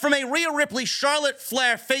 We went from a Rhea Ripley, Charlotte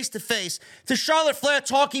Flair face-to-face to Charlotte Flair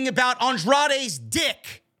talking about Andrade's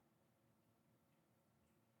dick.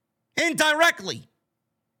 Indirectly.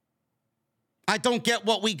 I don't get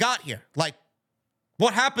what we got here. Like,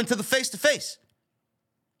 what happened to the face-to-face?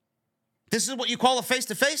 This is what you call a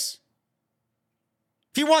face-to-face?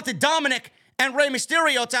 If you wanted Dominic and Rey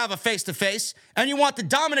Mysterio to have a face-to-face, and you wanted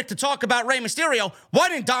Dominic to talk about Rey Mysterio, why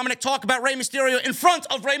didn't Dominic talk about Rey Mysterio in front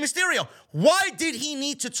of Rey Mysterio? Why did he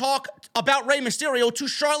need to talk about Rey Mysterio to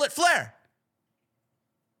Charlotte Flair?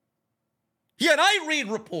 Yet I read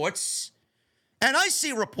reports, and I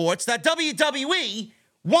see reports that WWE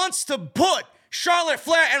wants to put Charlotte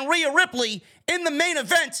Flair and Rhea Ripley in the main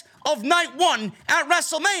event of night 1 at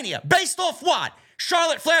WrestleMania. Based off what?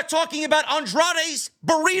 Charlotte Flair talking about Andrade's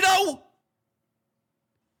burrito?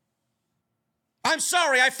 I'm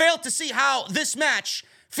sorry, I failed to see how this match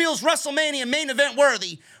feels WrestleMania main event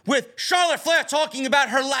worthy with Charlotte Flair talking about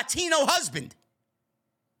her Latino husband.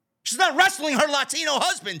 She's not wrestling her Latino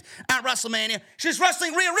husband at WrestleMania. She's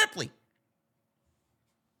wrestling Rhea Ripley.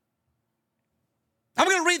 I'm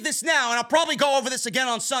going to read this now, and I'll probably go over this again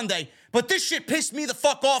on Sunday, but this shit pissed me the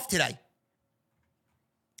fuck off today.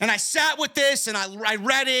 And I sat with this, and I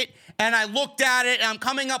read it, and I looked at it, and I'm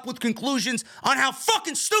coming up with conclusions on how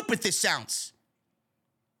fucking stupid this sounds.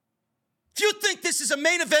 If you think this is a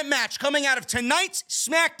main event match coming out of tonight's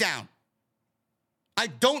SmackDown, I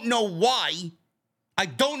don't know why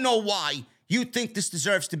you think this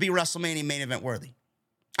deserves to be WrestleMania main event worthy.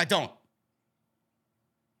 I don't.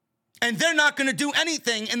 And they're not going to do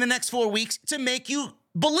anything in the next 4 weeks to make you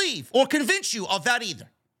believe or convince you of that either.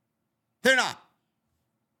 They're not.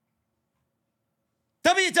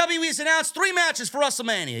 WWE has announced 3 matches for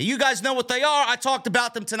WrestleMania. You guys know what they are. I talked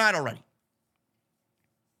about them tonight already.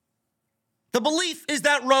 The belief is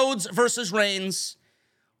that Rhodes versus Reigns,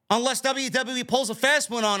 unless WWE pulls a fast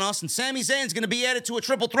one on us and Sami Zayn's going to be added to a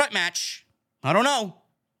triple threat match. I don't know.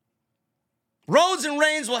 Rhodes and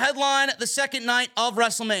Reigns will headline the second night of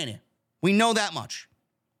WrestleMania. We know that much.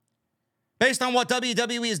 Based on what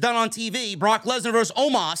WWE has done on TV, Brock Lesnar versus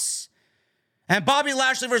Omos and Bobby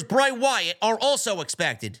Lashley versus Bray Wyatt are also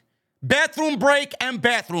expected. Bathroom break and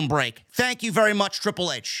bathroom break. Thank you very much,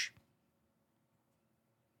 Triple H.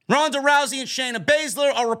 Ronda Rousey and Shayna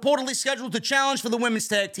Baszler are reportedly scheduled to challenge for the women's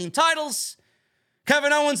tag team titles.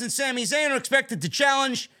 Kevin Owens and Sami Zayn are expected to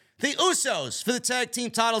challenge the Usos for the tag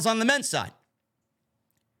team titles on the men's side.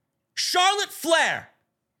 Charlotte Flair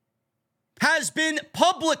has been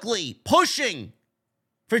publicly pushing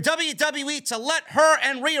for WWE to let her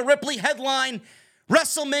and Rhea Ripley headline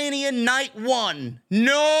WrestleMania Night 1.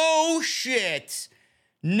 No shit.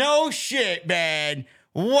 No shit, man.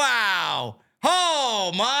 Wow.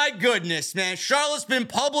 Oh, my goodness, man. Charlotte's been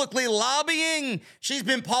publicly lobbying. She's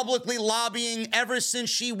been publicly lobbying ever since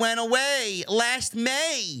she went away last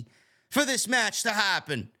May for this match to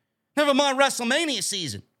happen. Never mind WrestleMania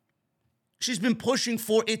season. She's been pushing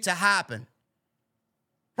for it to happen.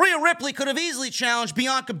 Rhea Ripley could have easily challenged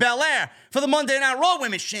Bianca Belair for the Monday Night Raw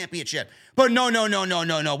Women's Championship. But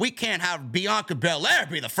no. We can't have Bianca Belair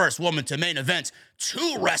be the first woman to main event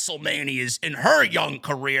 2 WrestleManias in her young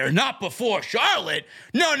career, not before Charlotte.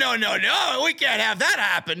 No. We can't have that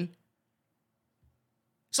happen.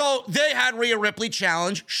 So they had Rhea Ripley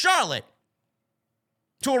challenge Charlotte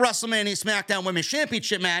to a WrestleMania SmackDown Women's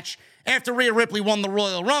Championship match after Rhea Ripley won the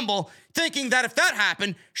Royal Rumble, thinking that if that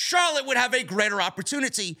happened, Charlotte would have a greater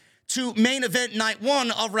opportunity to main event night 1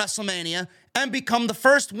 of WrestleMania and become the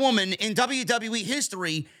first woman in WWE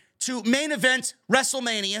history to main event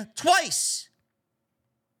WrestleMania twice.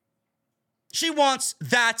 She wants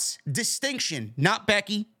that distinction, not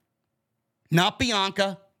Becky, not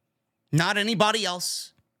Bianca, not anybody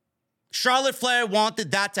else. Charlotte Flair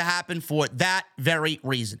wanted that to happen for that very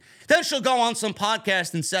reason. Then she'll go on some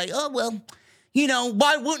podcast and say, oh, well, you know,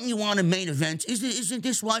 why wouldn't you want a main event? Isn't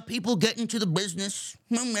this why people get into the business?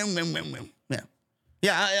 Yeah,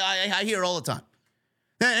 I hear it all the time.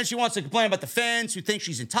 Then she wants to complain about the fans who think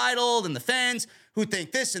she's entitled and the fans who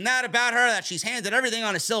think this and that about her, that she's handed everything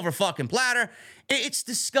on a silver fucking platter. It's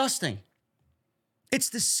disgusting. It's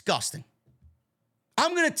disgusting.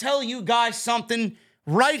 I'm going to tell you guys something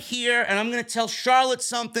right here, and I'm going to tell Charlotte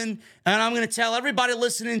something, and I'm going to tell everybody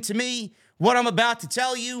listening to me what I'm about to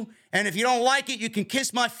tell you, and if you don't like it, you can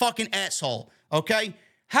kiss my fucking asshole, okay?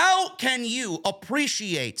 How can you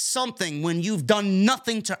appreciate something when you've done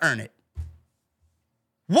nothing to earn it?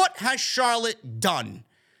 What has Charlotte done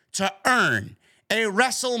to earn a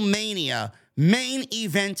WrestleMania main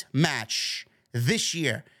event match this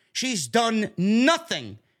year? She's done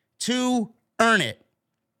nothing to earn it.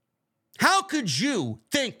 How could you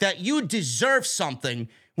think that you deserve something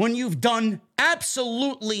when you've done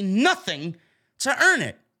absolutely nothing to earn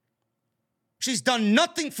it? She's done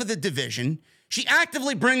nothing for the division. She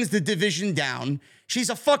actively brings the division down.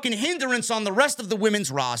 She's a fucking hindrance on the rest of the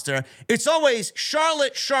women's roster. It's always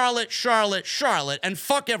Charlotte, and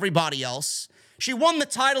fuck everybody else. She won the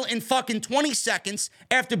title in fucking 20 seconds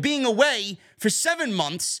after being away for 7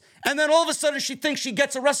 months. And then all of a sudden she thinks she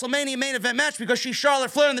gets a WrestleMania main event match because she's Charlotte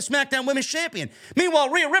Flair and the SmackDown Women's Champion. Meanwhile,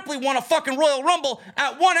 Rhea Ripley won a fucking Royal Rumble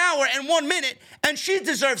at 1 hour and 1 minute, and she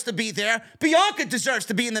deserves to be there. Bianca deserves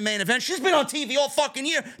to be in the main event. She's been on TV all fucking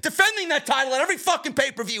year defending that title at every fucking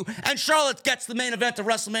pay-per-view, and Charlotte gets the main event of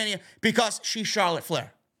WrestleMania because she's Charlotte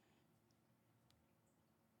Flair.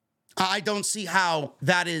 I don't see how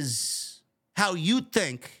that is how you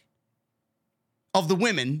think of the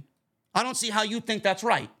women. I don't see how you think that's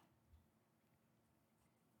right.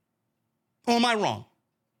 Or am I wrong?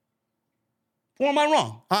 Or am I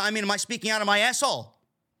wrong? Am I speaking out of my asshole?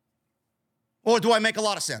 Or do I make a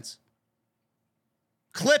lot of sense?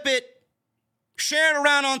 Clip it, share it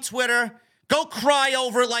around on Twitter, go cry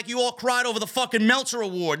over it like you all cried over the fucking Meltzer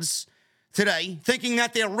Awards today, thinking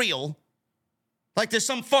that they're real. Like there's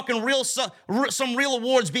some fucking some real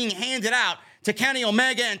awards being handed out to Kenny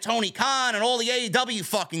Omega and Tony Khan and all the AEW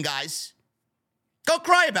fucking guys. Go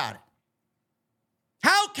cry about it.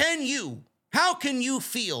 How can you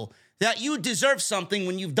feel that you deserve something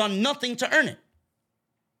when you've done nothing to earn it?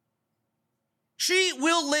 She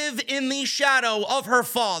will live in the shadow of her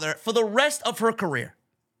father for the rest of her career.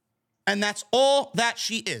 And that's all that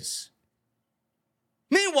she is.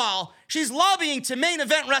 Meanwhile, she's lobbying to main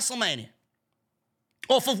event WrestleMania.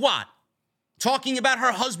 Off of what? Talking about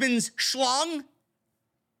her husband's schlong?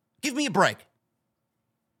 Give me a break.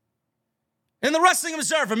 In the Wrestling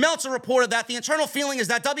Observer, Meltzer reported that the internal feeling is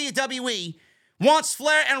that WWE wants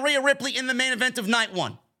Flair and Rhea Ripley in the main event of night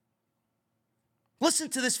one. Listen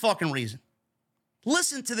to this fucking reason.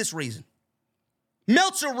 Listen to this reason.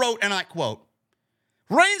 Meltzer wrote, and I quote,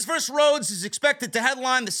 Reigns vs. Rhodes is expected to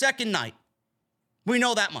headline the second night. We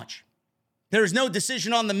know that much. There is no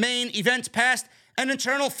decision on the main event past an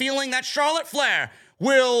internal feeling that Charlotte Flair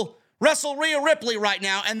will wrestle Rhea Ripley right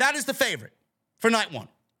now, and that is the favorite for night one.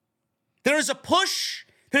 There is a push,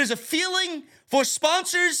 there's a feeling for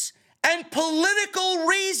sponsors and political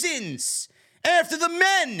reasons. After the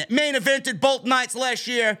men main evented both nights last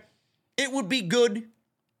year, it would be good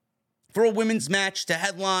for a women's match to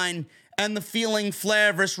headline, and the feeling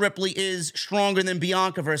Flair versus Ripley is stronger than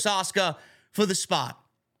Bianca versus Asuka for the spot.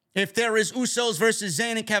 If there is Usos versus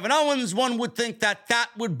Zayn and Kevin Owens, one would think that that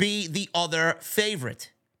would be the other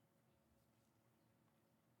favorite.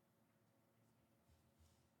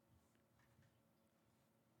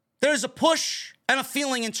 There's a push and a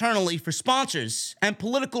feeling internally for sponsors and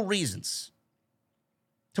political reasons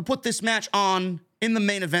to put this match on in the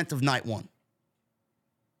main event of night one.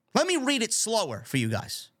 Let me read it slower for you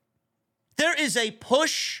guys. There is a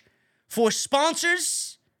push for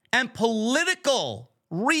sponsors and political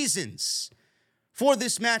reasons for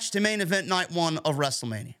this match to main event night one of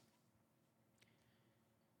WrestleMania.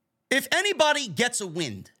 If anybody gets a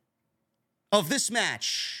wind of this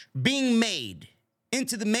match being made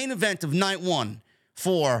into the main event of night one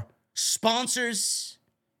for sponsors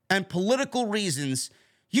and political reasons,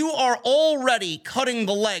 you are already cutting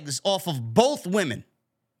the legs off of both women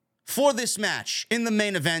for this match in the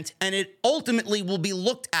main event, and it ultimately will be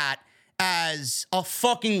looked at as a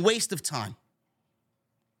fucking waste of time.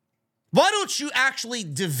 Why don't you actually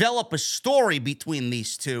develop a story between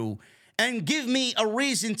these two and give me a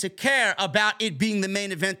reason to care about it being the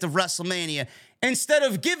main event of WrestleMania instead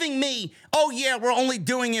of giving me, oh yeah, we're only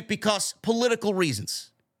doing it because political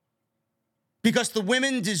reasons? Because the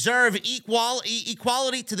women deserve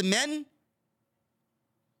equality to the men?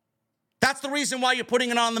 That's the reason why you're putting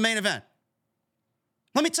it on the main event.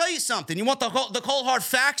 Let me tell you something. You want the cold hard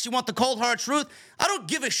facts? You want the cold hard truth? I don't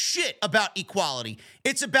give a shit about equality.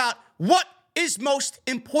 It's about what is most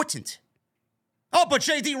important. Oh, but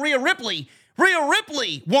JD, Rhea Ripley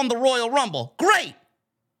won the Royal Rumble. Great.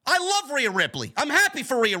 I love Rhea Ripley. I'm happy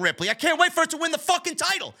for Rhea Ripley. I can't wait for her to win the fucking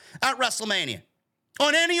title at WrestleMania.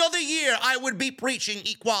 On any other year, I would be preaching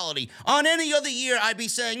equality. On any other year, I'd be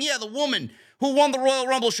saying, yeah, the woman who won the Royal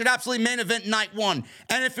Rumble should absolutely main event night one.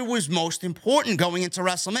 And if it was most important going into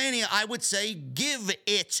WrestleMania, I would say give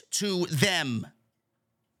it to them.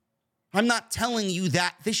 I'm not telling you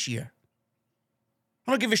that this year.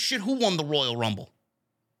 I don't give a shit who won the Royal Rumble.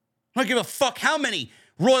 I don't give a fuck how many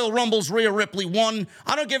Royal Rumbles Rhea Ripley won.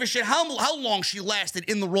 I don't give a shit how long she lasted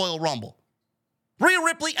in the Royal Rumble. Rhea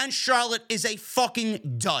Ripley and Charlotte is a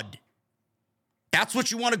fucking dud. That's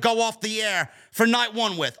what you want to go off the air for night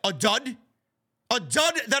one with. A dud? A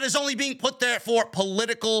dud that is only being put there for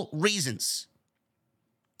political reasons.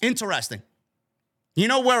 Interesting. You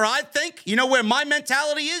know where I think? You know where my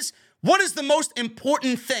mentality is? What is the most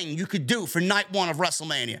important thing you could do for night one of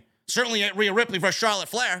WrestleMania? Certainly Rhea Ripley versus Charlotte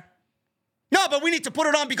Flair. No, but we need to put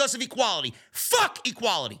it on because of equality. Fuck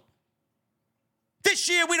equality. This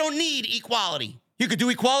year, we don't need equality. You could do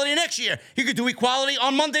equality next year. You could do equality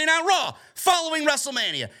on Monday Night Raw following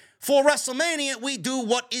WrestleMania. For WrestleMania, we do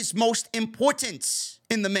what is most important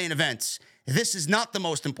in the main events. This is not the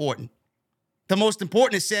most important. The most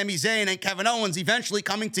important is Sami Zayn and Kevin Owens eventually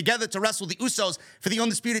coming together to wrestle the Usos for the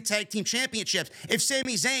Undisputed Tag Team Championships. If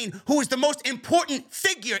Sami Zayn, who is the most important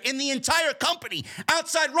figure in the entire company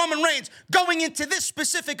outside Roman Reigns, going into this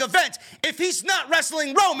specific event, if he's not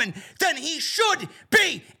wrestling Roman, then he should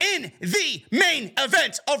be in the main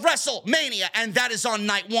event of WrestleMania. And that is on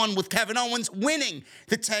night one with Kevin Owens winning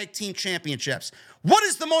the Tag Team Championships. What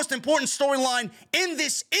is the most important storyline in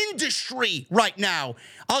this industry right now?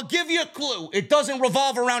 I'll give you a clue. It doesn't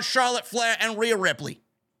revolve around Charlotte Flair and Rhea Ripley.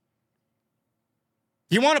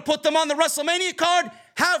 You want to put them on the WrestleMania card?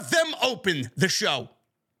 Have them open the show.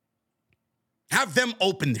 Have them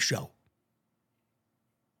open the show.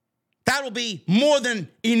 That'll be more than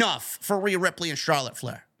enough for Rhea Ripley and Charlotte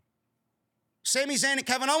Flair. Sami Zayn and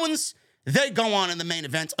Kevin Owens, they go on in the main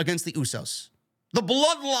event against the Usos. The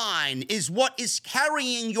bloodline is what is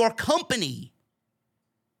carrying your company.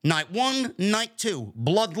 Night 1, night 2.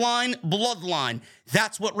 Bloodline.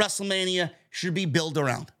 That's what WrestleMania should be built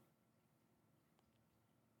around.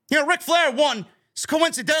 You know, Ric Flair won,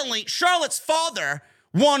 coincidentally, Charlotte's father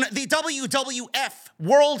won the WWF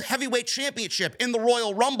World Heavyweight Championship in the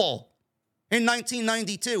Royal Rumble in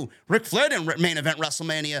 1992. Ric Flair didn't main event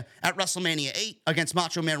WrestleMania at WrestleMania 8 against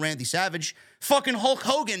Macho Man Randy Savage. Fucking Hulk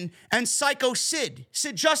Hogan and Psycho Sid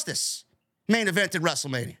Justice, main evented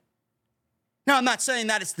WrestleMania. Now, I'm not saying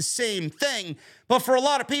that it's the same thing, but for a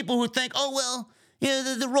lot of people who think, oh, well, you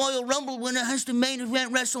know, the Royal Rumble winner has to main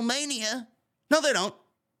event WrestleMania. No, they don't.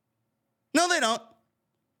 No, they don't.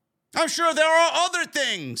 I'm sure there are other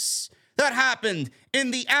things that happened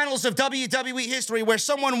in the annals of WWE history where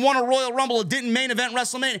someone won a Royal Rumble and didn't main event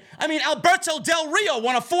WrestleMania. I mean, Alberto Del Rio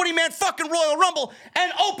won a 40-man fucking Royal Rumble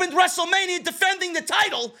and opened WrestleMania defending the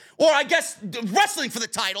title, or I guess wrestling for the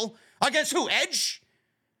title, against who, Edge?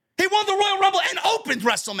 He won the Royal Rumble and opened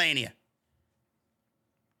WrestleMania.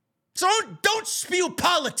 So don't spew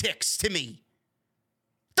politics to me.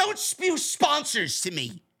 Don't spew sponsors to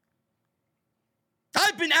me.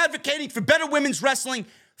 I've been advocating for better women's wrestling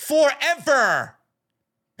forever,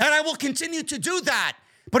 and I will continue to do that.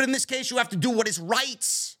 But in this case, you have to do what is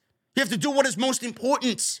right. You have to do what is most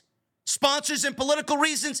important. Sponsors and political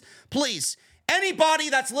reasons, please. Anybody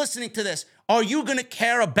that's listening to this, are you going to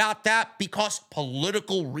care about that because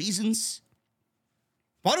political reasons?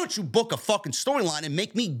 Why don't you book a fucking storyline and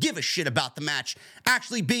make me give a shit about the match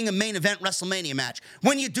actually being a main event WrestleMania match?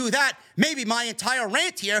 When you do that, maybe my entire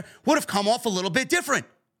rant here would have come off a little bit different.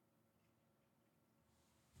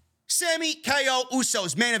 Sami, KO,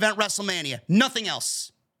 Usos, main event WrestleMania. Nothing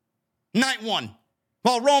else. Night 1.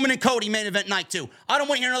 Well, Roman and Cody, main event night 2. I don't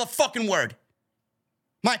want to hear another fucking word.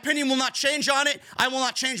 My opinion will not change on it. I will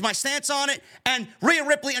not change my stance on it. And Rhea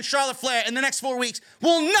Ripley and Charlotte Flair in the next 4 weeks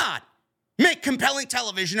will not make compelling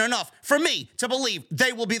television enough for me to believe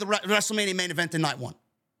they will be the WrestleMania main event in night 1.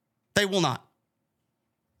 They will not.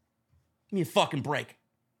 Give me a fucking break.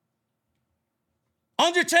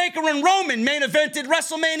 Undertaker and Roman main evented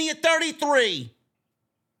WrestleMania 33.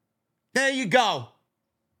 There you go.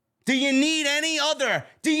 Do you need any other?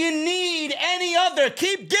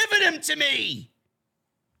 Keep giving them to me.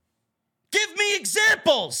 Give me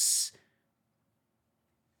examples.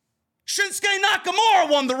 Shinsuke Nakamura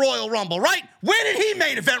won the Royal Rumble, right? Where did he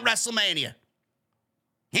main event WrestleMania?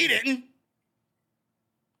 He didn't.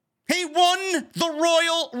 He won the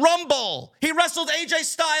Royal Rumble. He wrestled AJ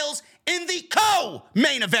Styles in the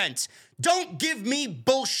co-main event. Don't give me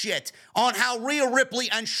bullshit on how Rhea Ripley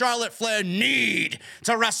and Charlotte Flair need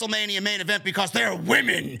to WrestleMania main event because they're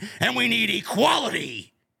women and we need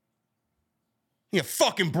equality. You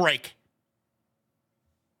fucking break.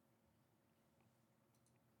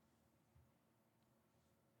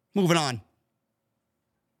 Moving on.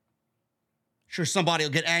 Sure, somebody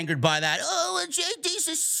will get angered by that. Oh, JD's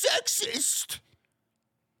a sexist.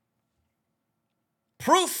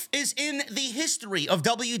 Proof is in the history of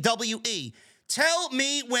WWE. Tell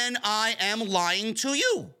me when I am lying to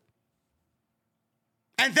you.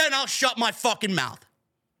 And then I'll shut my fucking mouth.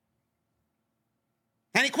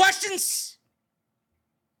 Any questions?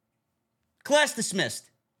 Class dismissed.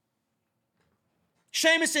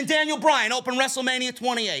 Sheamus and Daniel Bryan open WrestleMania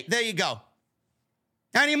 28. There you go.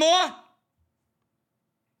 Any more?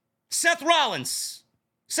 Seth Rollins.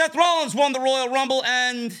 Seth Rollins won the Royal Rumble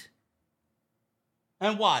and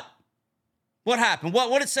what? What happened?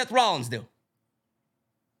 What did Seth Rollins do?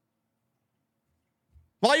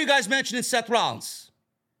 Why are you guys mentioning Seth Rollins?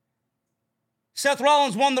 Seth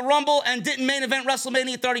Rollins won the Rumble and didn't main event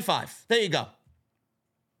WrestleMania 35. There you go.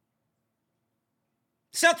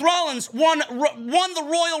 Seth Rollins won the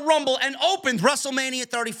Royal Rumble and opened WrestleMania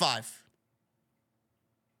 35.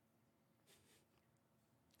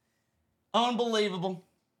 Unbelievable.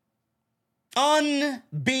 Unbelievable.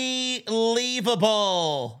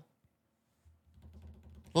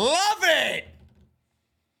 Love it.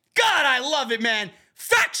 God, I love it, man.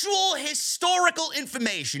 Factual, historical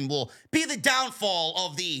information will be the downfall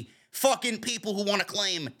of the fucking people who want to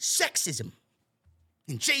claim sexism.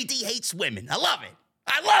 And JD hates women. I love it.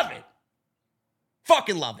 I love it.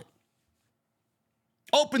 Fucking love it.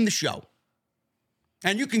 Open the show.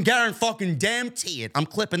 And you can guarantee it. I'm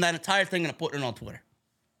clipping that entire thing and I'm putting it on Twitter.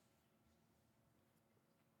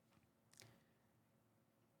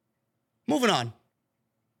 Moving on.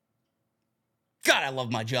 God, I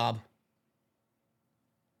love my job.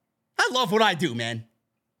 love what I do, man.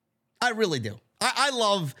 I really do. I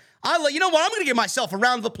love, you know what? I'm going to give myself a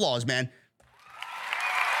round of applause, man.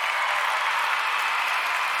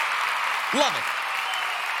 Love it.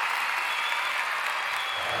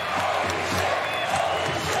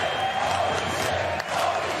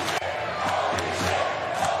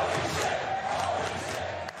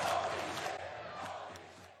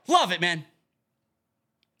 Love it, man.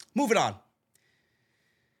 Moving on.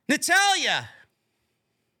 Natalya.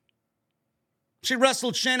 She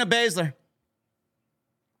wrestled Shayna Baszler.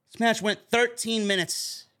 This match went 13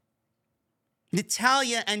 minutes.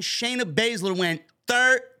 Natalya and Shayna Baszler went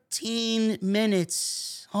 13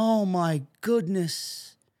 minutes. Oh, my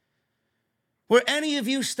goodness. Were any of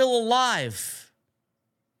you still alive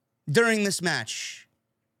during this match?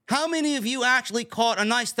 How many of you actually caught a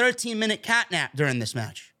nice 13-minute catnap during this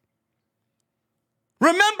match?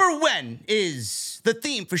 Remember when is the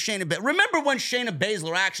theme for Shayna Baszler. Remember when Shayna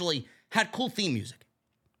Baszler actually had cool theme music.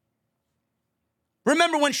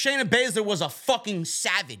 Remember when Shayna Baszler was a fucking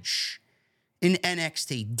savage in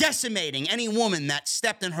NXT, decimating any woman that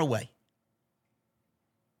stepped in her way.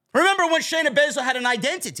 Remember when Shayna Baszler had an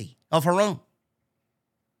identity of her own.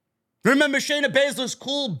 Remember Shayna Baszler's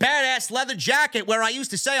cool, badass leather jacket where I used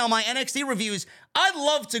to say on my NXT reviews, I'd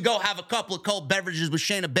love to go have a couple of cold beverages with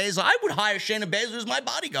Shayna Baszler. I would hire Shayna Baszler as my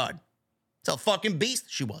bodyguard. That's how fucking beast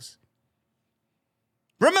she was.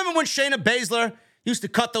 Remember when Shayna Baszler used to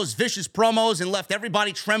cut those vicious promos and left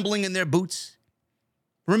everybody trembling in their boots?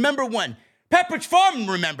 Remember when? Pepperidge Farm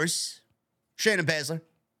remembers Shayna Baszler.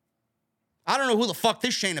 I don't know who the fuck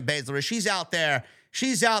this Shayna Baszler is. She's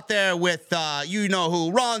out there with, you know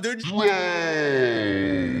who, Ronda Rousey.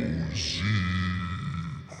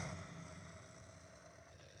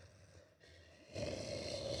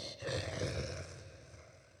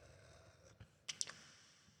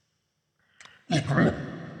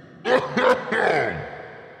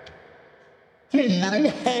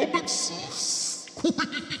 Little hobbits.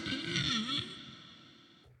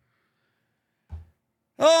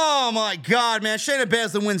 Oh, my God, man. Shayna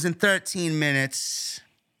Baszler wins in 13 minutes.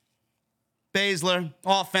 Baszler,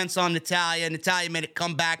 offense on Natalya. Natalya made a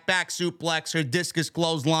comeback, back suplex, her discus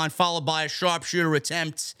clothesline, followed by a sharpshooter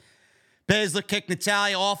attempt. Baszler kicked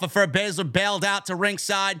Natalya off of her. Baszler bailed out to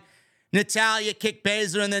ringside. Natalya kicked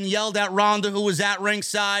Baszler and then yelled at Ronda, who was at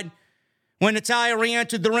ringside. When Natalya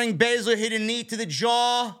re-entered the ring, Baszler hit a knee to the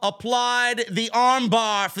jaw, applied the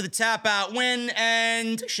armbar for the tap-out win,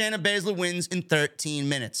 and Shayna Baszler wins in 13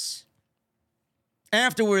 minutes.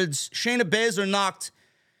 Afterwards, Shayna Baszler knocked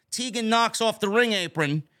Tegan Nox off the ring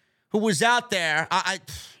apron, who was out there.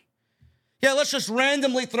 Let's just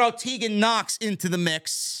randomly throw Tegan Nox into the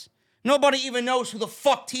mix. Nobody even knows who the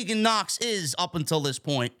fuck Tegan Nox is up until this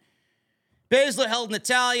point. Baszler held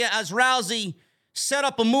Natalya as Rousey set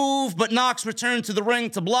up a move, but Nox returned to the ring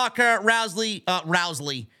to block her. Rousey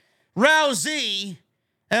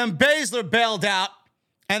and Baszler bailed out.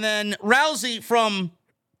 And then Rousey from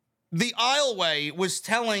the aisleway was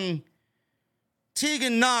telling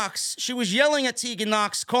Tegan Nox, she was yelling at Tegan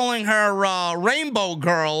Nox, calling her Rainbow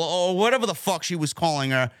Girl or whatever the fuck she was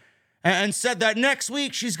calling her, and said that next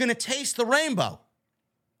week she's going to taste the rainbow.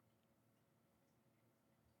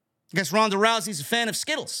 I guess Ronda Rousey's a fan of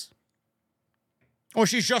Skittles. Or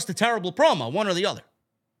she's just a terrible promo, one or the other.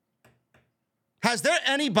 Has there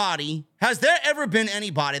ever been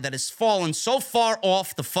anybody that has fallen so far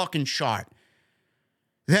off the fucking chart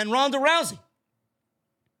than Ronda Rousey?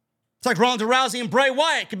 It's like Ronda Rousey and Bray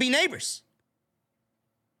Wyatt could be neighbors.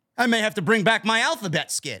 I may have to bring back my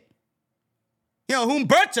alphabet skit. You know,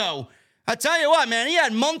 Humberto, I tell you what, man, he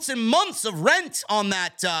had months and months of rent on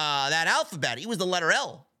that alphabet. He was the letter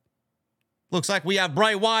L. Looks like we have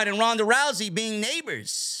Bray Wyatt and Ronda Rousey being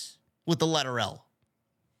neighbors with the letter L.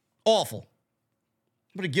 Awful.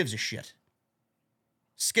 But it gives a shit.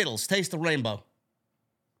 Skittles, taste the rainbow.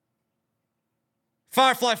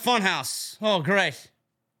 Firefly Funhouse. Oh, great.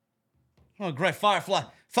 Firefly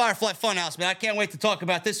Funhouse, man. I can't wait to talk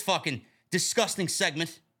about this fucking disgusting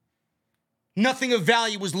segment. Nothing of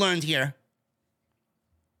value was learned here.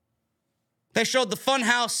 They showed the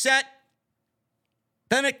Funhouse set.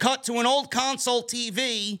 Then it cut to an old console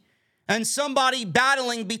TV and somebody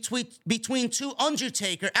battling between two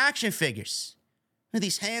Undertaker action figures. And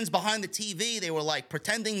these hands behind the TV, they were like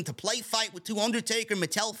pretending to play fight with two Undertaker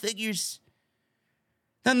Mattel figures.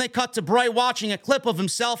 Then they cut to Bray watching a clip of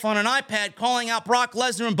himself on an iPad calling out Brock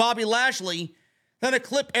Lesnar and Bobby Lashley. Then a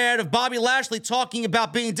clip aired of Bobby Lashley talking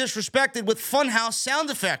about being disrespected with Funhouse sound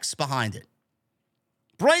effects behind it.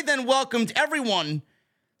 Bray then welcomed everyone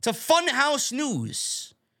to Funhouse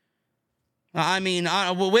News,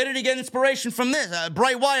 Where did he get inspiration from this?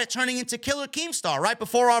 Bray Wyatt turning into Killer Keemstar right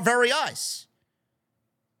before our very eyes.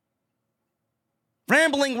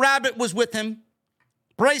 Rambling Rabbit was with him.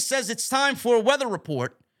 Bray says it's time for a weather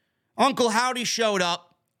report. Uncle Howdy showed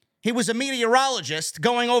up. He was a meteorologist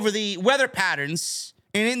going over the weather patterns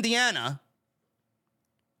in Indiana.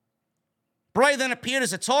 Bray then appeared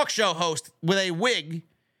as a talk show host with a wig.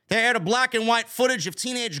 They aired a black and white footage of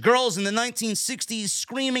teenage girls in the 1960s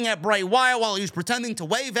screaming at Bray Wyatt while he was pretending to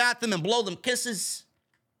wave at them and blow them kisses.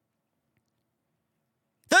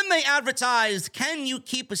 Then they advertised Can You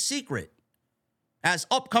Keep a Secret as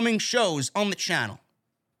upcoming shows on the channel.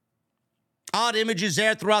 Odd images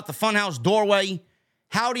aired throughout the funhouse doorway.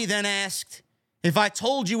 Howdy then asked, if I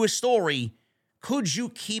told you a story, could you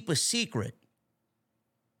keep a secret?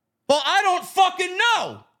 Well, I don't fucking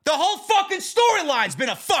know. The whole fucking storyline's been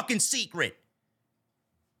a fucking secret.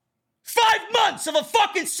 5 months of a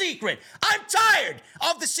fucking secret. I'm tired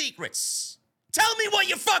of the secrets. Tell me what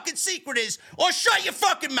your fucking secret is or shut your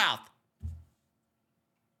fucking mouth.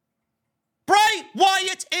 Bray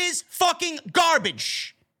Wyatt is fucking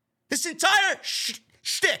garbage. This entire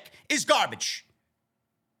shtick is garbage.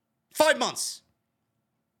 5 months.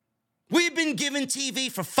 We've been given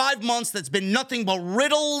TV for 5 months that's been nothing but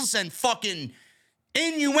riddles and fucking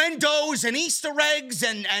innuendos and Easter eggs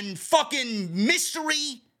and fucking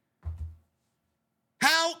mystery.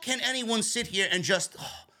 How can anyone sit here and just,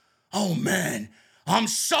 oh man, I'm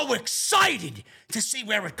so excited to see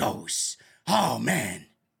where it goes. Oh man.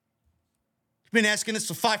 I've been asking this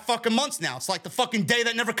for 5 fucking months now. It's like the fucking day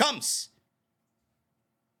that never comes.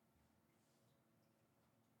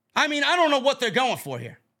 I don't know what they're going for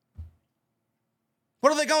here.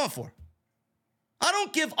 What are they going for? I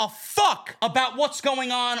don't give a fuck about what's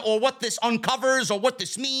going on or what this uncovers or what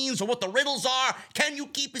this means or what the riddles are. Can you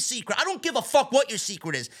keep a secret? I don't give a fuck what your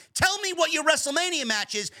secret is. Tell me what your WrestleMania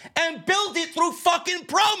match is and build it through fucking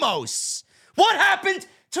promos. What happened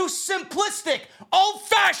to simplistic,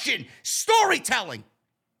 old-fashioned storytelling?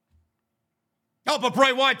 Oh, but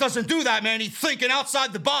Bray Wyatt doesn't do that, man. He's thinking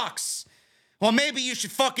outside the box. Well, maybe you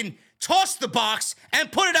should fucking toss the box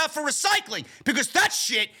and put it out for recycling because that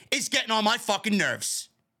shit is getting on my fucking nerves.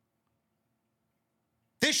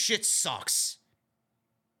 This shit sucks.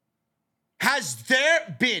 Has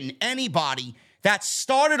there been anybody that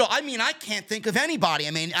started, I can't think of anybody.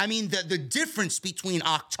 The difference between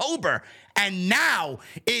October and now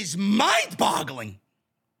is mind-boggling.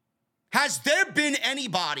 Has there been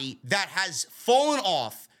anybody that has fallen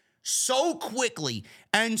off so quickly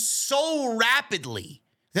and so rapidly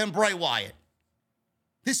than Bray Wyatt?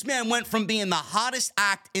 This man went from being the hottest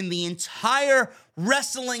act in the entire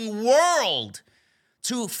wrestling world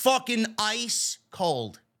to fucking ice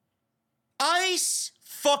cold. Ice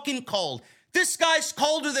fucking cold. This guy's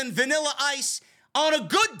colder than Vanilla Ice on a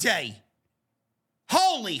good day.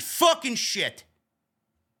 Holy fucking shit.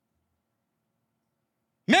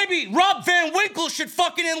 Maybe Rob Van Winkle should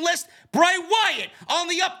fucking enlist Bray Wyatt on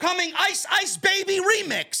the upcoming Ice Ice Baby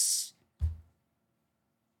remix.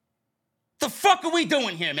 The fuck are we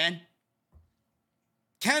doing here, man?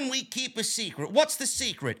 Can we keep a secret? What's the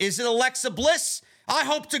secret? Is it Alexa Bliss? I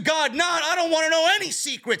hope to God not. I don't want to know any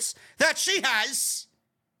secrets that she has.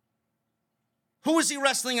 Who is he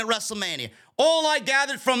wrestling at WrestleMania? All I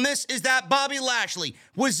gathered from this is that Bobby Lashley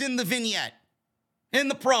was in the vignette, in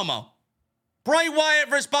the promo. Bray Wyatt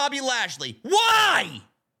versus Bobby Lashley. Why?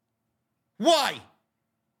 Why?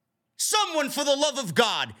 Someone, for the love of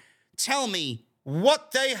God, tell me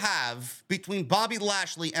what they have between Bobby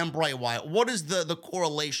Lashley and Bray Wyatt. What is the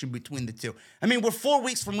correlation between the two? We're 4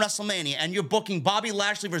 weeks from WrestleMania, and you're booking Bobby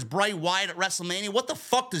Lashley versus Bray Wyatt at WrestleMania. What the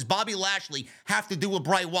fuck does Bobby Lashley have to do with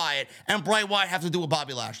Bray Wyatt, and Bray Wyatt have to do with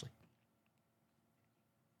Bobby Lashley?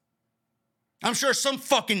 I'm sure some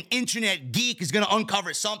fucking internet geek is going to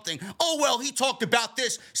uncover something. Oh, well, he talked about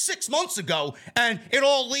this 6 months ago, and it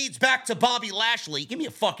all leads back to Bobby Lashley. Give me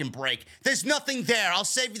a fucking break. There's nothing there. I'll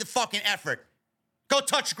save you the fucking effort. Go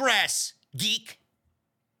touch grass, geek.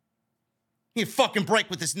 Give me a fucking break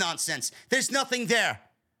with this nonsense. There's nothing there.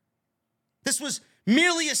 This was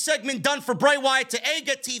merely a segment done for Bray Wyatt to A,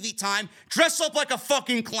 get TV time, dress up like a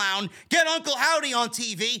fucking clown, get Uncle Howdy on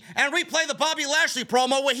TV, and replay the Bobby Lashley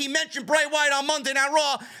promo where he mentioned Bray Wyatt on Monday Night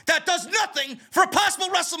Raw that does nothing for a possible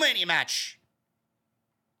WrestleMania match.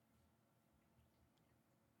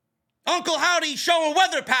 Uncle Howdy showing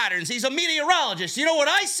weather patterns. He's a meteorologist. You know what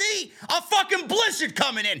I see? A fucking blizzard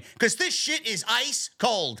coming in because this shit is ice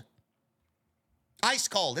cold. Ice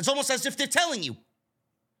cold. It's almost as if they're telling you.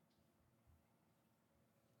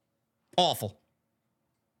 Awful.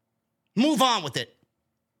 Move on with it.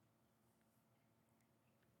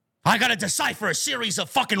 I got to decipher a series of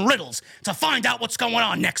fucking riddles to find out what's going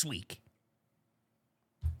on next week.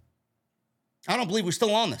 I don't believe we're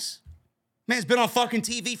still on this. Man's been on fucking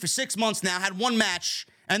TV for 6 months now, had one match,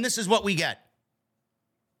 and this is what we get.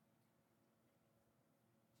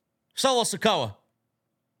 Solo Sikoa.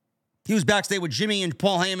 He was backstage with Jimmy and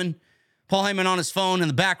Paul Heyman. Paul Heyman on his phone in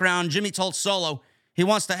the background. Jimmy told Solo he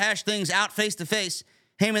wants to hash things out face to face.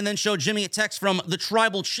 Heyman then showed Jimmy a text from the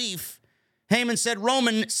Tribal Chief. Heyman said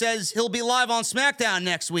Roman says he'll be live on SmackDown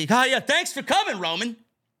next week. Oh, yeah, thanks for coming, Roman.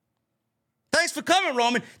 Thanks for coming,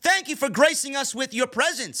 Roman. Thank you for gracing us with your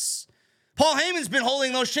presence. Paul Heyman's been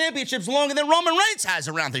holding those championships longer than Roman Reigns has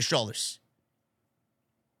around his shoulders.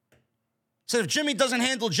 So if Jimmy doesn't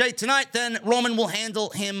handle Jay tonight, then Roman will handle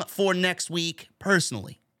him for next week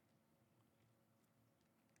personally.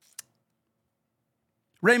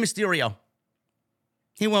 Rey Mysterio.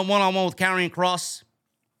 He went one-on-one with Karrion Kross.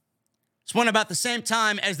 This went about the same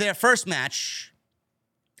time as their first match.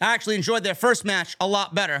 I actually enjoyed their first match a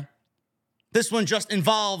lot better. This one just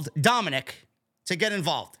involved Dominic to get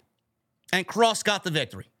involved. And Kross got the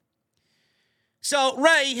victory. So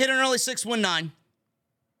Rey hit an early 619.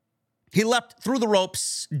 He leapt through the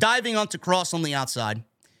ropes, diving onto Kross on the outside.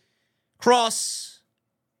 Kross,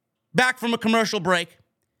 back from a commercial break,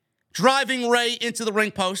 driving Rey into the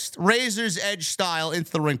ring post, Razor's Edge style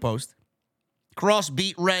into the ring post. Kross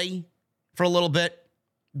beat Rey for a little bit,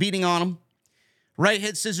 beating on him. Rey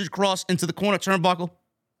hit Scissors Cross into the corner turnbuckle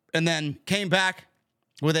and then came back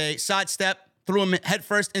with a sidestep, threw him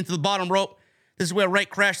headfirst into the bottom rope. This is where Rey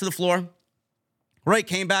crashed to the floor. Rey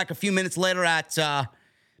came back a few minutes later at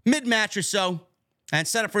mid-match or so and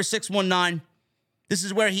set up for a 619. This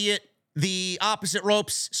is where he hit the opposite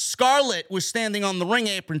ropes. Scarlett was standing on the ring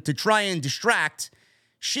apron to try and distract.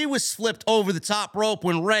 She was flipped over the top rope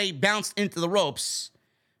when Rey bounced into the ropes.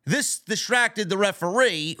 This distracted the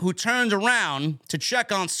referee, who turned around to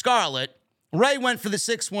check on Scarlett. Rey went for the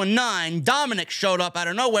 619. Dominic showed up out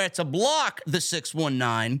of nowhere to block the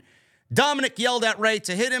 619. Dominic yelled at Rey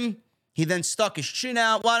to hit him. He then stuck his chin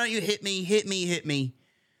out. Why don't you hit me, hit me, hit me?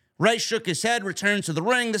 Rey shook his head, returned to the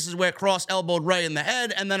ring. This is where Kross elbowed Rey in the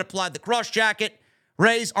head and then applied the cross jacket.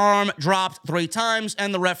 Rey's arm dropped 3 times,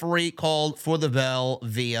 and the referee called for the bell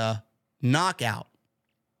via knockout.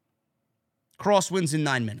 Kross wins in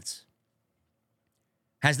 9 minutes.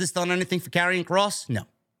 Has this done anything for Karrion Kross? No.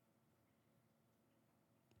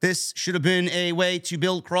 This should have been a way to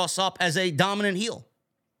build Kross up as a dominant heel,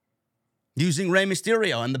 using Rey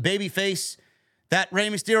Mysterio and the babyface that Rey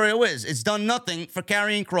Mysterio is. It's done nothing for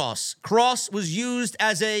Karrion Kross. Kross was used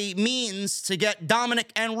as a means to get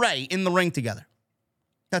Dominic and Rey in the ring together.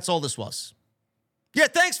 That's all this was. Yeah,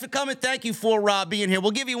 thanks for coming. Thank you for being here.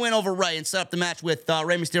 We'll give you a win over Rey and set up the match with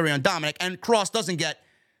Rey Mysterio and Dominic. And Kross doesn't get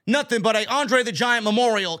nothing but a Andre the Giant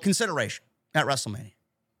Memorial consideration at WrestleMania.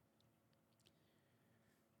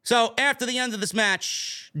 So after the end of this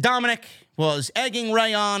match, Dominic was egging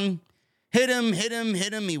Rey on. Hit him.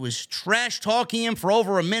 He was trash-talking him for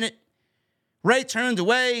over a minute. Rey turned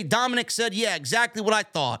away. Dominic said, yeah, exactly what I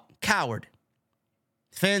thought. Coward.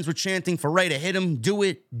 Fans were chanting for Rey to hit him. Do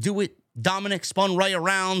it. Dominic spun Rey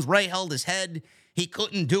around. Rey held his head. He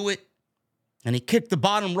couldn't do it. And he kicked the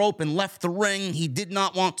bottom rope and left the ring. He did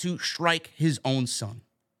not want to strike his own son.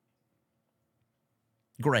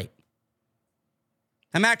 Great.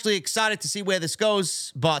 I'm actually excited to see where this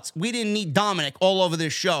goes, but we didn't need Dominic all over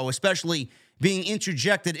this show, especially being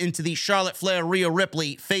interjected into the Charlotte Flair, Rhea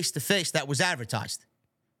Ripley face-to-face that was advertised.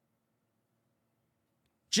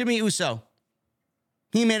 Jimmy Uso.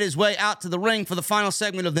 He made his way out to the ring for the final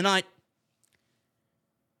segment of the night.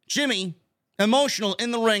 Jimmy, emotional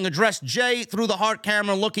in the ring, addressed Jay through the hard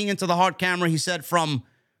camera. Looking into the hard camera, he said, from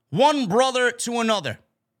one brother to another,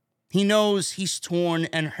 he knows he's torn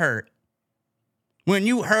and hurt. When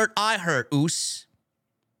you hurt, I hurt, Us.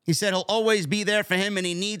 He said he'll always be there for him, and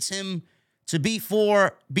he needs him to be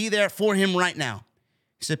there for him right now.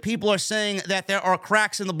 He said people are saying that there are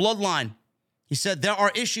cracks in the bloodline. He said there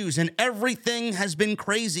are issues, and everything has been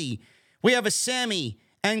crazy. We have a Sami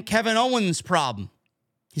and Kevin Owens problem.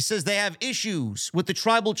 He says they have issues with the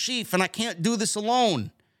Tribal Chief, and I can't do this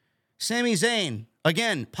alone. Sami Zayn,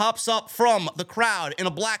 again, pops up from the crowd in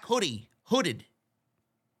a black hoodie, hooded.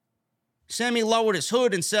 Sami lowered his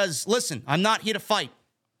hood and says, listen, I'm not here to fight.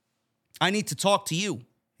 I need to talk to you.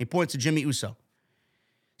 He points to Jimmy Uso.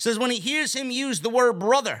 Says when he hears him use the word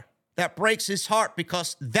brother, that breaks his heart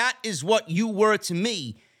because that is what you were to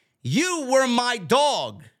me. You were my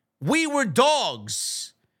dog. We were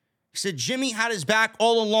dogs. He said Jimmy had his back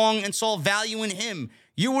all along and saw value in him.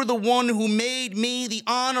 You were the one who made me the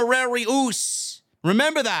honorary Us.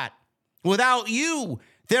 Remember that. Without you,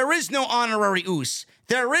 There is no honorary Uce.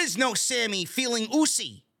 There is no Sammy feeling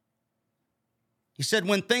Usy. He said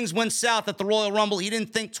when things went south at the Royal Rumble, he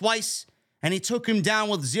didn't think twice, and he took him down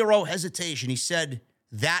with zero hesitation. He said,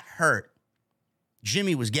 that hurt.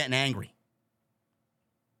 Jimmy was getting angry.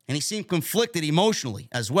 And he seemed conflicted emotionally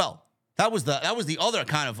as well. That was the other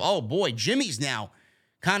kind of, oh boy, Jimmy's now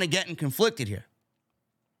kind of getting conflicted here.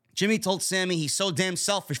 Jimmy told Sammy he's so damn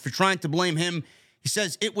selfish for trying to blame him. He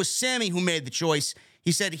says, it was Sammy who made the choice.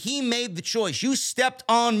 He said, he made the choice. You stepped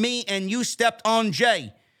on me and you stepped on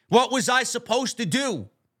Jay. What was I supposed to do?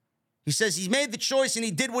 He says he made the choice and he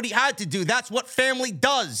did what he had to do. That's what family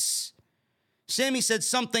does. Sammy said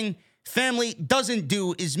something family doesn't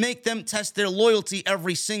do is make them test their loyalty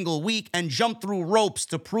every single week and jump through ropes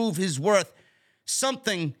to prove his worth.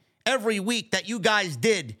 Something every week that you guys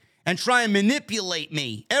did and try and manipulate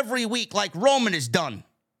me every week like Roman has done.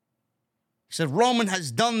 He said Roman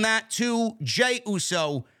has done that to Jey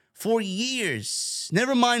Uso for years,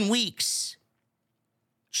 never mind weeks.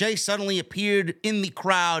 Jay suddenly appeared in the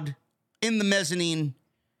crowd, in the mezzanine.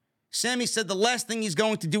 Sammy said the last thing he's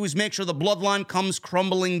going to do is make sure the bloodline comes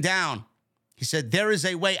crumbling down. He said there is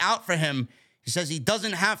a way out for him. He says he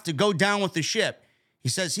doesn't have to go down with the ship. He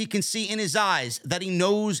says he can see in his eyes that he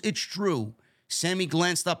knows it's true. Sammy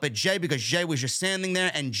glanced up at Jay because Jay was just standing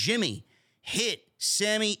there, and Jimmy hit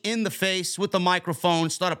Sammy in the face with the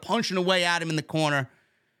microphone, started punching away at him in the corner.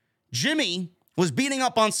 Jimmy was beating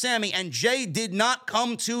up on Sammy, and Jay did not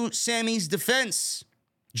come to Sammy's defense.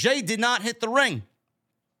 Jay did not hit the ring.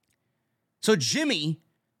 So Jimmy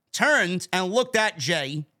turned and looked at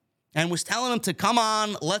Jay and was telling him to come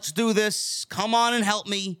on, let's do this, come on and help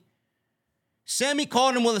me. Sammy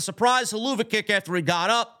caught him with a surprise haluva kick after he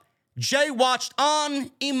got up. Jay watched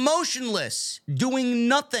on, emotionless, doing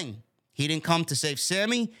nothing. He didn't come to save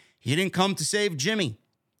Sammy. He didn't come to save Jimmy.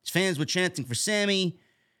 His fans were chanting for Sammy.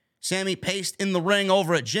 Sammy paced in the ring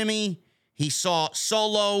over at Jimmy. He saw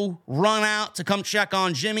Solo run out to come check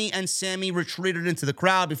on Jimmy, and Sammy retreated into the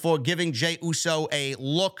crowd before giving Jey Uso a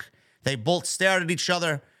look. They both stared at each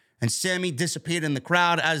other, and Sammy disappeared in the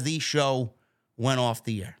crowd as the show went off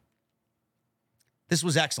the air. This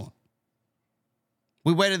was excellent.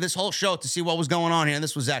 We waited this whole show to see what was going on here, and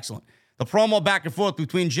this was excellent. The promo back and forth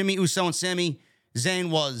between Jimmy Uso and Sami Zayn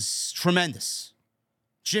was tremendous.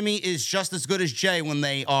 Jimmy is just as good as Jay when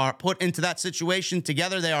they are put into that situation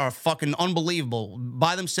together. They are fucking unbelievable.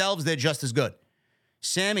 By themselves, they're just as good.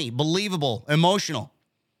 Sammy, believable, emotional.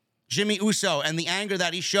 Jimmy Uso and the anger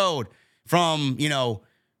that he showed from,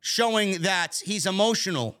 showing that he's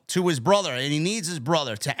emotional to his brother and he needs his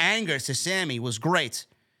brother, to anger to Sammy was great.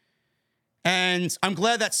 And I'm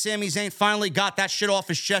glad that Sami Zayn finally got that shit off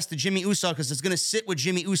his chest to Jimmy Uso, because it's going to sit with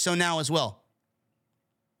Jimmy Uso now as well.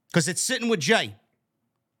 Because it's sitting with Jay.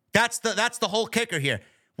 That's the whole kicker here.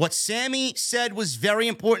 What Sammy said was very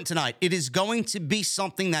important tonight. It is going to be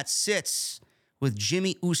something that sits with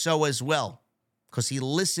Jimmy Uso as well, because he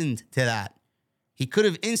listened to that. He could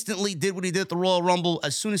have instantly did what he did at the Royal Rumble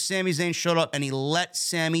as soon as Sami Zayn showed up, and he let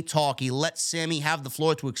Sammy talk. He let Sammy have the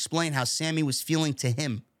floor to explain how Sammy was feeling to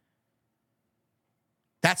him.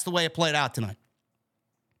 That's the way it played out tonight.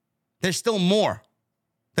 There's still more.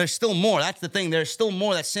 There's still more. That's the thing. There's still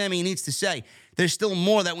more that Sammy needs to say. There's still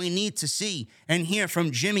more that we need to see and hear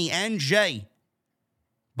from Jimmy and Jay.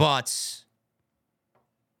 But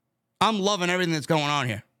I'm loving everything that's going on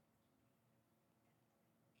here.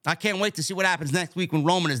 I can't wait to see what happens next week when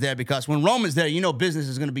Roman is there, because when Roman's there, business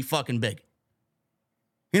is going to be fucking big.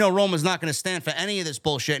 Roman's not going to stand for any of this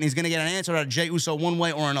bullshit, and he's going to get an answer out of Jey Uso one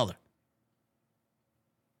way or another.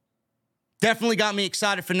 Definitely got me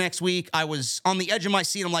excited for next week. I was on the edge of my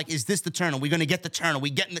seat. I'm like, is this the turn? Are we going to get the turn? Are we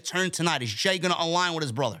getting the turn tonight? Is Jay going to align with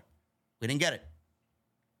his brother? We didn't get it.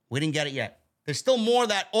 We didn't get it yet. There's still more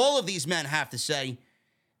that all of these men have to say.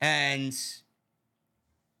 And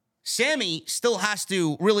Sammy still has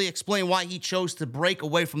to really explain why he chose to break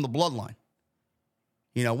away from the bloodline.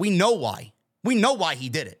 We know why. We know why he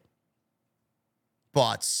did it.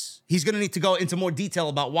 But he's going to need to go into more detail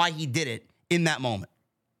about why he did it in that moment.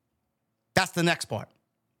 That's the next part.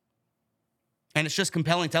 And it's just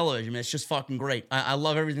compelling television, man. It's just fucking great. I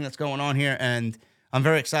love everything that's going on here, and I'm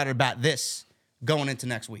very excited about this going into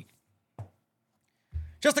next week.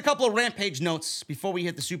 Just a couple of Rampage notes before we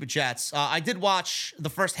hit the Super Chats. I did watch the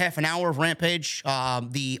first half an hour of Rampage.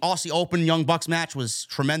 The Aussie Open Young Bucks match was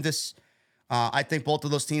tremendous. I think both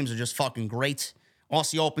of those teams are just fucking great.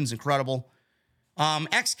 Aussie Open's incredible.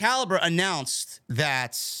 Excalibur announced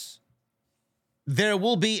that there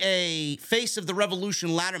will be a Face of the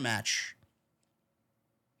Revolution ladder match.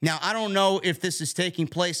 Now, I don't know if this is taking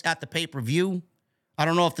place at the pay-per-view. I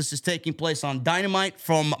don't know if this is taking place on Dynamite.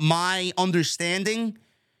 From my understanding,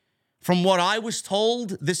 from what I was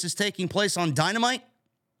told, this is taking place on Dynamite.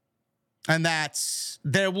 And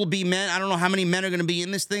there will be men. I don't know how many men are going to be in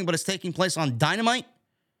this thing, but it's taking place on Dynamite.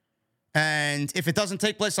 And if it doesn't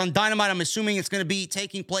take place on Dynamite, I'm assuming it's going to be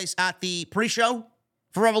taking place at the pre-show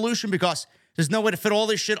for Revolution, because there's no way to fit all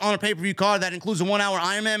this shit on a pay-per-view card that includes a 1-hour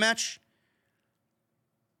Iron Man match.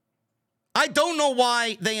 I don't know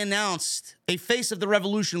why they announced a Face of the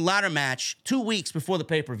Revolution ladder match 2 weeks before the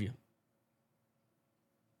pay-per-view.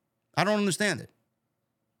 I don't understand it.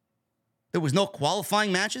 There was no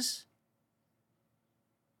qualifying matches?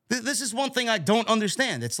 This is one thing I don't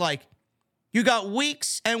understand. It's like you got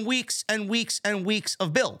weeks and weeks and weeks and weeks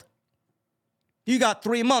of build. You got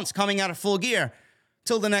 3 months coming out of Full Gear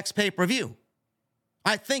till the next pay-per-view.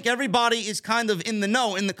 I think everybody is kind of in the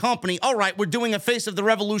know in the company. All right, we're doing a Face of the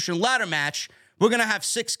Revolution ladder match. We're going to have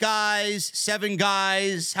 6 guys, 7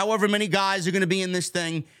 guys, however many guys are going to be in this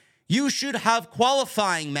thing. You should have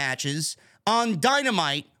qualifying matches on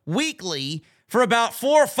Dynamite weekly for about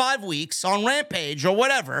 4 or 5 weeks on Rampage or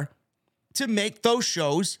whatever to make those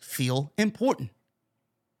shows feel important.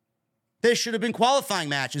 There should have been qualifying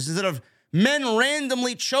matches instead of men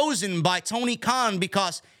randomly chosen by Tony Khan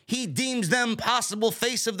because he deems them possible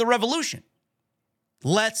Face of the Revolution.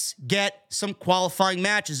 Let's get some qualifying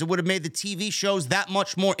matches. It would have made the TV shows that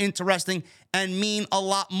much more interesting and mean a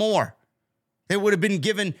lot more. They would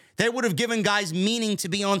have given guys meaning to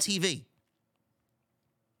be on TV.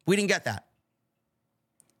 We didn't get that.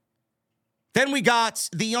 Then we got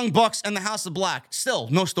the Young Bucks and the House of Black. Still,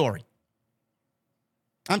 no story.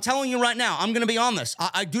 I'm telling you right now, I'm going to be on this.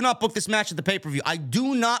 I do not book this match at the pay-per-view. I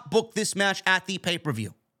do not book this match at the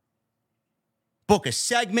pay-per-view. Book a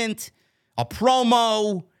segment, a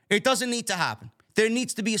promo. It doesn't need to happen. There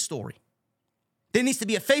needs to be a story. There needs to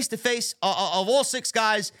be a face-to-face of all 6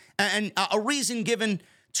 guys and a reason given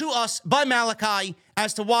to us by Malachi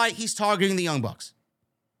as to why he's targeting the Young Bucks.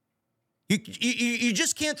 You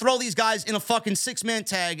just can't throw these guys in a fucking 6-man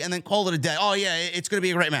tag and then call it a day. Oh, yeah, it's going to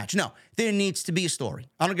be a great match. No, there needs to be a story.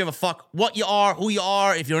 I don't give a fuck what you are, who you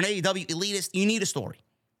are. If you're an AEW elitist, you need a story.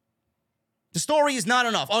 The story is not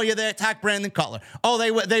enough. Oh, yeah, they attacked Brandon Cutler. Oh,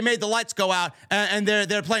 they made the lights go out and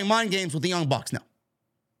they're playing mind games with the Young Bucks. No.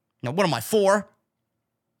 Now, what am I, 4?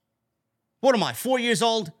 What am I, 4 years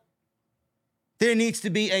old? There needs to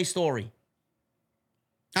be a story.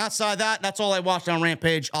 Outside that, that's all I watched on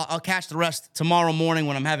Rampage. I'll catch the rest tomorrow morning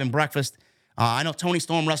when I'm having breakfast. I know Tony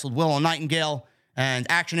Storm wrestled Willow Nightingale, and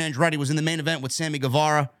Action Andretti was in the main event with Sammy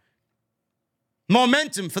Guevara.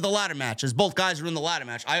 Momentum for the ladder match, as both guys are in the ladder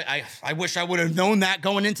match. I wish I would have known that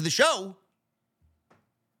going into the show.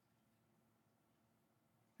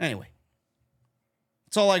 Anyway,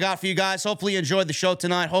 that's all I got for you guys. Hopefully you enjoyed the show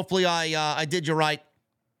tonight. Hopefully I did you right.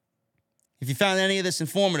 If you found any of this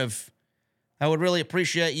informative, I would really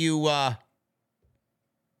appreciate you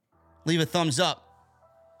leave a thumbs up.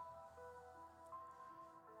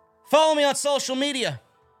 Follow me on social media.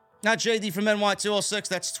 Not JD from NY206.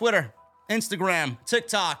 That's Twitter, Instagram,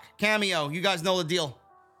 TikTok, Cameo. You guys know the deal.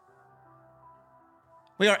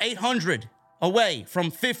 We are 800 away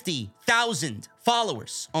from 50,000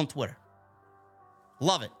 followers on Twitter.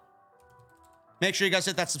 Love it. Make sure you guys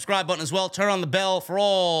hit that subscribe button as well. Turn on the bell for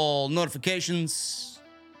all notifications.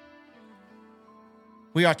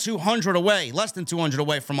 We are 200 away, less than 200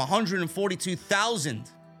 away from 142,000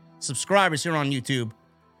 subscribers here on YouTube.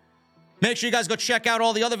 Make sure you guys go check out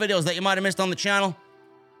all the other videos that you might have missed on the channel.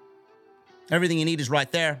 Everything you need is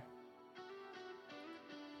right there.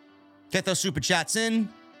 Get those super chats in.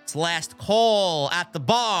 It's last call at the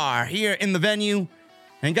bar here in the venue.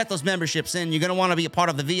 And get those memberships in. You're going to want to be a part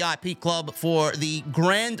of the VIP club for the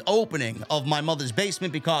grand opening of My Mother's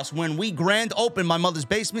Basement, because when we grand open My Mother's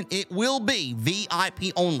Basement, it will be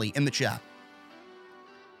VIP only in the chat.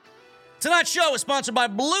 Tonight's show is sponsored by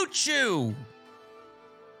Blue Chew.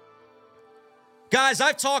 Guys,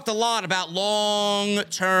 I've talked a lot about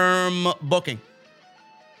long-term booking.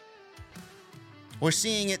 We're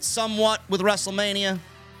seeing it somewhat with WrestleMania.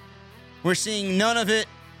 We're seeing none of it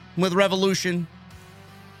with Revolution.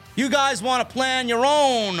 You guys want to plan your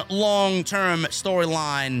own long-term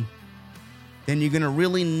storyline, then you're going to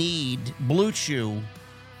really need Blue Chew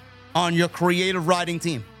on your creative writing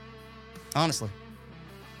team. Honestly.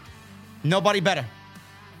 Nobody better.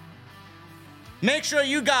 Make sure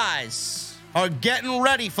you guys are getting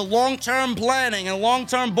ready for long-term planning and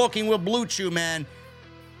long-term booking with Blue Chew, man.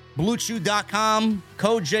 BlueChew.com,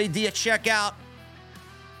 code JD at checkout.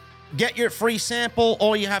 Get your free sample.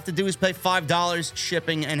 All you have to do is pay $5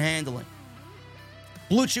 shipping and handling.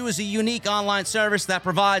 Blue Chew is a unique online service that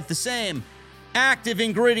provides the same active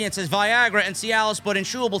ingredients as Viagra and Cialis, but in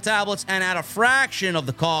chewable tablets and at a fraction of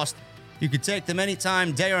the cost. You can take them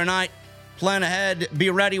anytime, day or night. Plan ahead. Be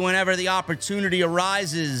ready whenever the opportunity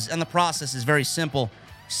arises. And the process is very simple.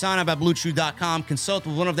 Sign up at BlueChew.com. Consult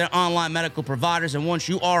with one of their online medical providers. And once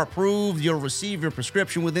you are approved, you'll receive your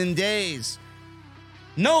prescription within days.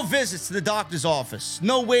 No visits to the doctor's office.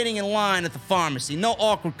 No waiting in line at the pharmacy. No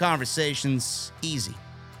awkward conversations. Easy.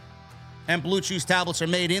 And Blue Chew's tablets are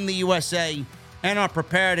made in the USA and are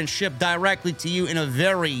prepared and shipped directly to you in a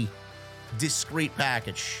very discreet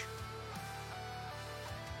package.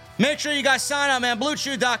 Make sure you guys sign up, man.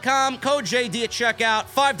 BlueChew.com, code JD at checkout.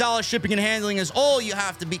 $5 shipping and handling is all you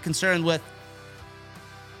have to be concerned with.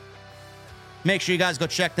 Make sure you guys go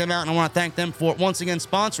check them out, and I want to thank them for once again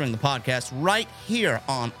sponsoring the podcast right here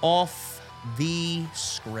on Off the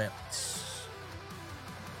Script.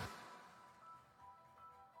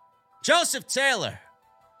 Joseph Taylor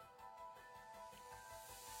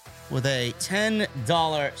with a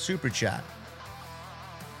 $10 super chat.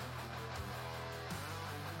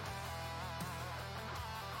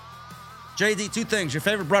 JD, two things. Your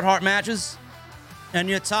favorite Bret Hart matches and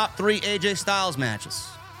your top 3 AJ Styles matches.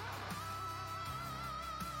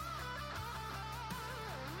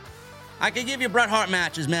 I could give you Bret Hart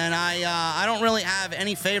matches, man. I don't really have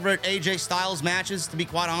any favorite AJ Styles matches, to be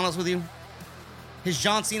quite honest with you. His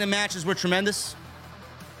John Cena matches were tremendous.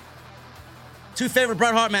 2 favorite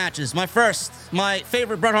Bret Hart matches. My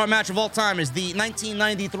favorite Bret Hart match of all time is the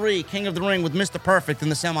 1993 King of the Ring with Mr. Perfect in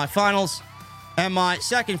the semifinals. And my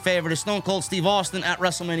second favorite is Stone Cold Steve Austin at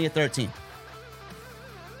WrestleMania 13.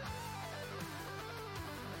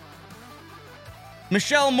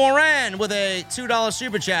 Michelle Moran with a $2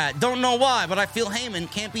 super chat. Don't know why, but I feel Heyman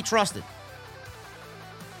can't be trusted.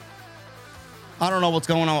 I don't know what's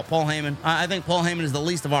going on with Paul Heyman. I think Paul Heyman is the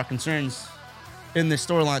least of our concerns in this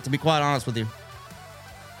storyline, to be quite honest with you.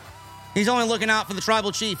 He's only looking out for the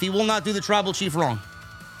tribal chief. He will not do the tribal chief wrong.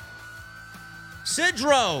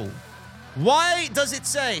 Sidro. Why does it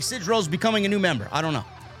say Sidro's becoming a new member? I don't know.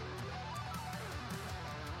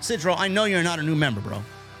 Sidro, I know you're not a new member, bro.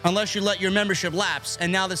 Unless you let your membership lapse, and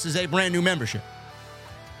now this is a brand new membership.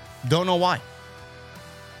 Don't know why.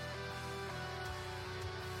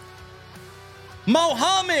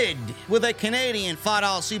 Mohammed with a Canadian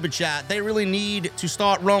 $5 super chat. They really need to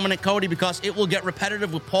start Roman and Cody because it will get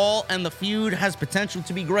repetitive with Paul, and the feud has potential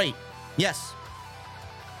to be great. Yes.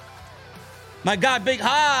 My guy, Big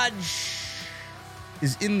Hodge,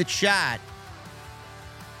 is in the chat.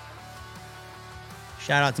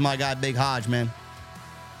 Shout out to my guy, Big Hodge, man.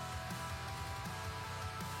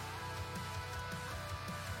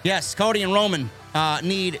 Yes, Cody and Roman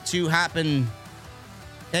need to happen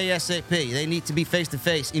ASAP. They need to be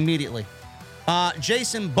face-to-face immediately.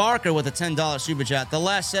 Jason Barker with a $10 super chat. The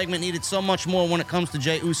last segment needed so much more when it comes to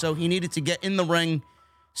Jey Uso. He needed to get in the ring.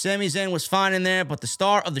 Sami Zayn was fine in there, but the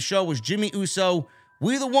star of the show was Jimmy Uso.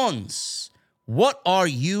 We the ones. What are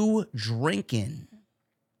you drinking?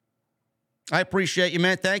 I appreciate you,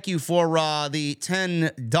 man. Thank you for the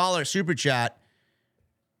 $10 super chat.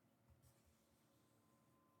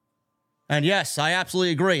 And yes, I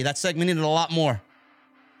absolutely agree. That segment needed a lot more.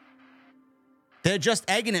 They're just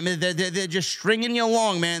egging it, man. They're just stringing you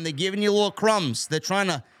along, man. They're giving you little crumbs. They're trying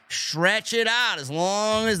to stretch it out as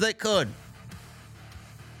long as they could.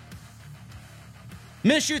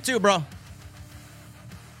 Miss you too, bro.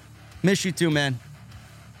 Miss you too, man.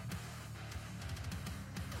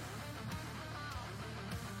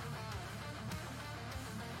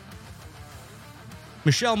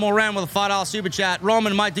 Michelle Moran with a $5 super chat.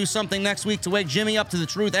 Roman might do something next week to wake Jimmy up to the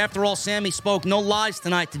truth. After all, Sammy spoke no lies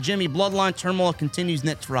tonight to Jimmy. Bloodline turmoil continues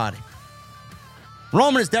next Friday.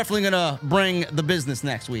 Roman is definitely going to bring the business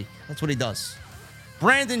next week. That's what he does.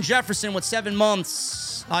 Brandon Jefferson with 7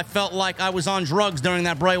 months. I felt like I was on drugs during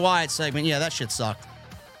that Bray Wyatt segment. Yeah, that shit sucked.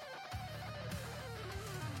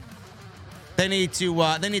 They need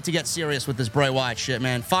to get serious with this Bray Wyatt shit,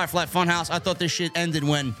 man. Firefly Funhouse, I thought this shit ended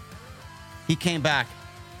when he came back.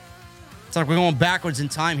 It's like we're going backwards in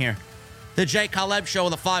time here. The Jay Caleb Show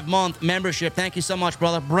with a 5-month membership. Thank you so much,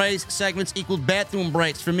 brother. Bray's segments equaled bathroom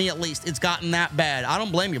breaks. For me, at least. It's gotten that bad. I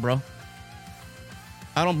don't blame you, bro.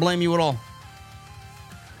 I don't blame you at all.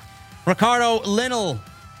 Ricardo Linnell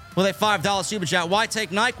with a $5 super chat. Why take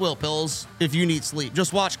NyQuil pills if you need sleep?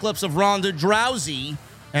 Just watch clips of Ronda Drowsy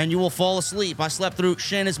and you will fall asleep. I slept through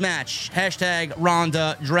Shayna's match. Hashtag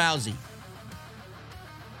Ronda Drowsy.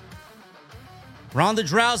 Ronda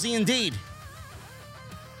Drowsy indeed.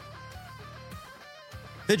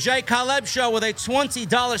 The Jay Caleb Show with a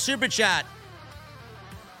 $20 super chat.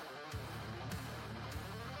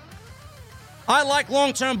 I like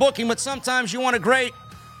long-term booking, but sometimes you want a great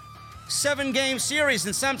 7-game series,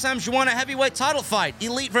 and sometimes you want a heavyweight title fight.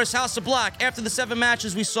 Elite versus House of Black. After the 7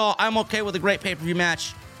 matches we saw, I'm okay with a great pay-per-view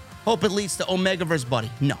match. Hope it leads to Omega versus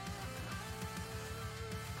Buddy. No.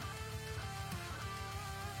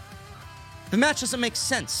 The match doesn't make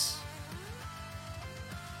sense.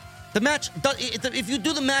 The match, if you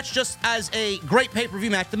do the match just as a great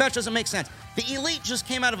pay-per-view match, the match doesn't make sense. The Elite just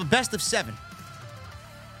came out of a best of 7.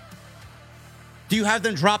 Do you have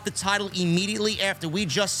them drop the title immediately after we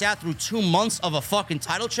just sat through 2 months of a fucking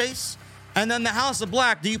title chase? And then the House of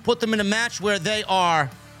Black, do you put them in a match where they are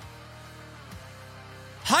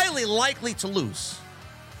highly likely to lose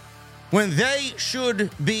when they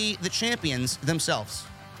should be the champions themselves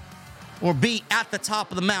or be at the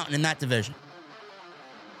top of the mountain in that division?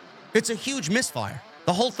 It's a huge misfire.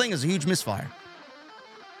 The whole thing is a huge misfire.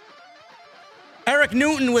 Eric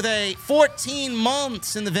Newton with a 14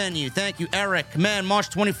 months in the venue. Thank you, Eric. Man, March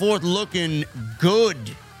 24th looking good.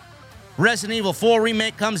 Resident Evil 4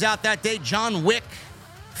 remake comes out that day. John Wick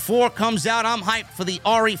 4 comes out. I'm hyped for the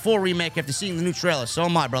RE4 remake after seeing the new trailer. So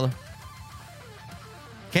am I, brother.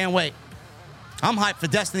 Can't wait. I'm hyped for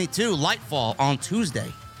Destiny 2 Lightfall on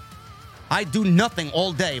Tuesday. I do nothing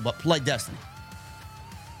all day but play Destiny.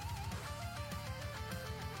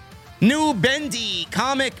 New Bendy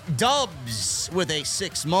Comic Dubs with a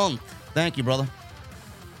 6-month. Thank you, brother.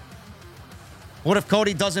 What if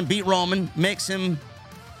Cody doesn't beat Roman, makes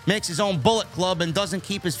his own Bullet Club, and doesn't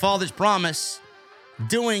keep his father's promise,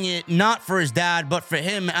 doing it not for his dad, but for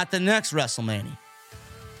him at the next WrestleMania?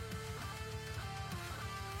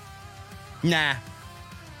 Nah.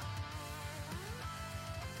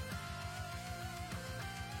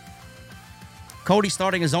 Cody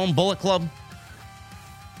starting his own Bullet Club?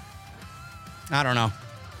 I don't know.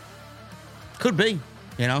 Could be,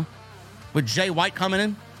 you know, with Jay White coming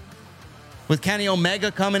in, with Kenny Omega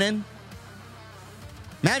coming in.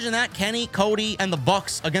 Imagine that, Kenny, Cody, and the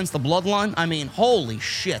Bucks against the Bloodline. I mean, holy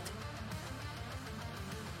shit.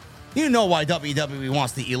 You know why WWE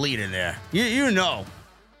wants the Elite in there. You know.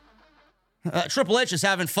 Triple H is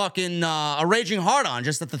having fucking a raging heart on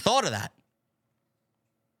just at the thought of that.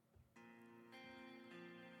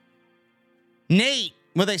 Nate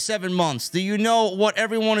with a 7 months. Do you know what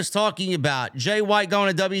everyone is talking about? Jay White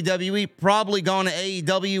going to WWE, probably going to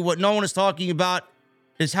AEW. What no one is talking about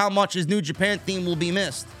is how much his New Japan theme will be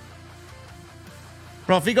missed.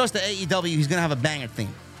 Bro, if he goes to AEW, he's going to have a banger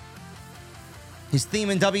theme. His theme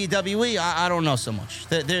in WWE, I don't know so much.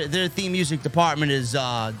 Their theme music department is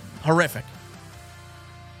horrific.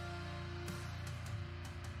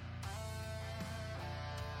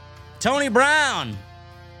 Tony Brown.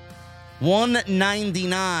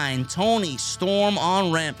 199. Tony Storm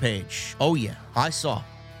on Rampage. Oh, yeah. I saw.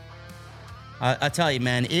 I tell you,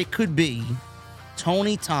 man, it could be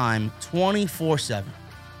Tony time 24/7.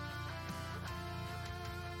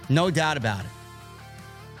 No doubt about it.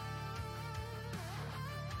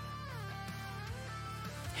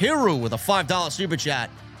 Hiru with a $5 super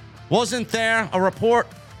chat. Wasn't there a report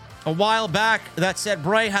a while back that said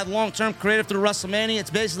Bray had long-term creative through WrestleMania?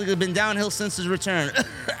 It's basically been downhill since his return.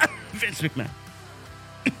 Vince McMahon.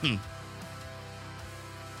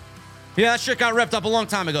 Yeah, that shit got wrapped up a long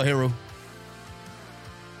time ago, Hiru.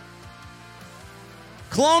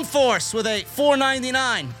 Clone Force with a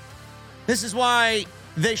 $4.99. This is why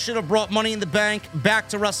they should have brought Money in the Bank back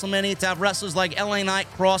to WrestleMania to have wrestlers like LA Knight,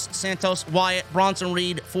 Cross, Santos, Wyatt, Bronson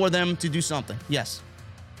Reed for them to do something. Yes.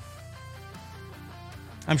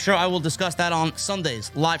 I'm sure I will discuss that on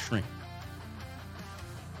Sunday's live stream.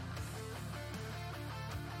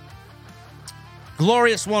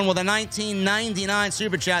 Glorious one with a $19.99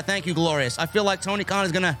 super chat. Thank you, Glorious. I feel like Tony Khan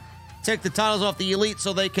is going to take the titles off the Elite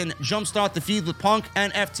so they can jumpstart the feud with Punk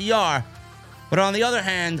and FTR. But on the other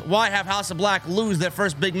hand, why have House of Black lose their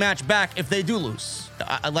first big match back if they do lose?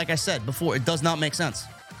 Like I said before, it does not make sense.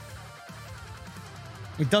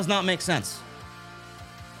 It does not make sense.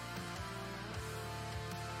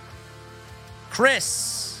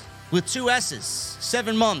 Chris with 2 S's,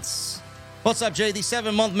 7 months. What's up, Jay? The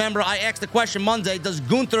 7-month member. I asked the question Monday, does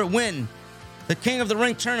Gunther win the King of the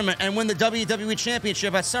Ring tournament and win the WWE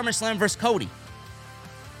Championship at SummerSlam versus Cody?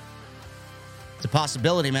 It's a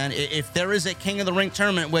possibility, man. If there is a King of the Ring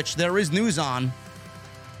tournament, which there is news on,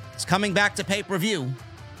 it's coming back to pay-per-view,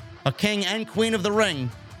 a King and Queen of the Ring,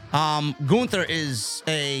 Gunther is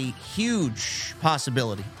a huge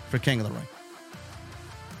possibility for King of the Ring.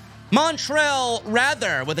 Montreal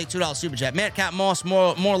Rather with a $2 super chat. Mad Cat Moss,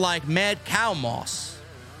 more like Mad Cow Moss.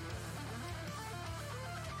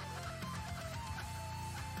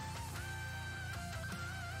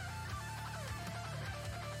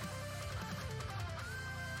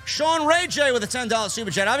 Sean Ray J with a $10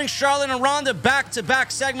 super chat. Having Charlotte and Ronda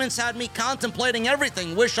back-to-back segments had me contemplating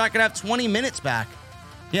everything. Wish I could have 20 minutes back.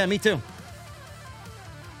 Yeah, me too.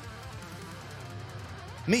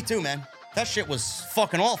 Me too, man. That shit was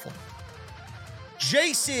fucking awful.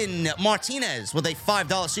 Jason Martinez with a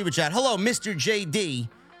 $5 super chat. Hello, Mr. JD.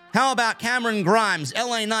 How about Cameron Grimes,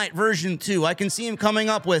 LA Knight version 2? I can see him coming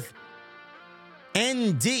up with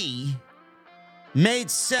ND.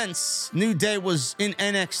 Made sense. New Day was in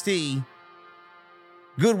NXT.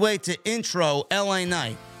 Good way to intro LA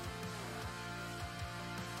Knight.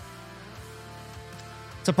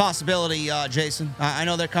 It's a possibility, Jason. I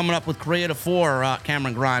know they're coming up with creative for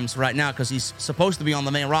Cameron Grimes right now because he's supposed to be on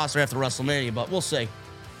the main roster after WrestleMania, but we'll see.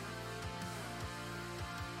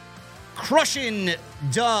 Crushing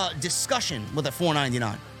discussion with a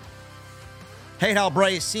 $4.99. Hate how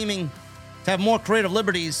Bray is seeming to have more creative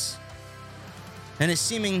liberties and is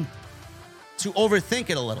seeming to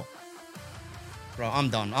overthink it a little. Bro,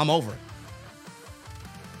 I'm done. I'm over it.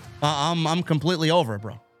 I'm completely over it,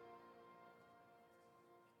 bro.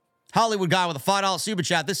 Hollywood guy with a $5 super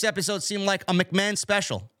chat. This episode seemed like a McMahon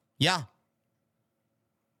special. Yeah.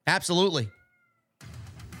 Absolutely.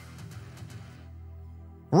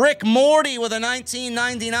 Rick Morty with a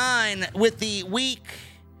 $19.99 with the week.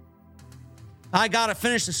 I gotta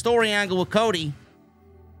finish the story angle with Cody.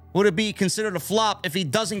 Would it be considered a flop if he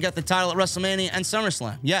doesn't get the title at WrestleMania and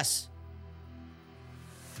SummerSlam? Yes.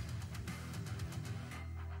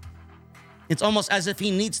 It's almost as if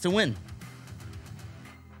he needs to win.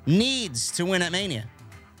 Needs to win at Mania.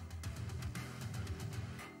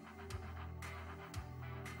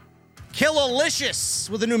 Killalicious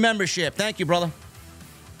with a new membership. Thank you, brother.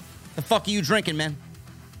 The fuck are you drinking, man?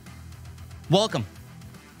 Welcome.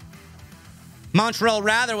 Montreal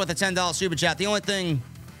Rather with a $10 super chat. The only thing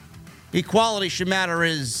equality should matter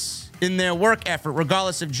is in their work effort,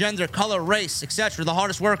 regardless of gender, color, race, etc. The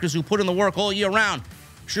hardest workers who put in the work all year round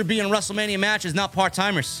should be in WrestleMania matches, not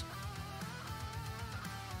part-timers.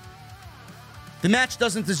 The match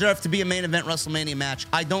doesn't deserve to be a main event WrestleMania match.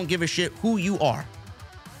 I don't give a shit who you are.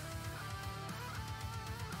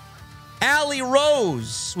 Allie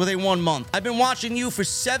Rose with a 1 month. I've been watching you for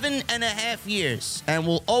 7.5 years and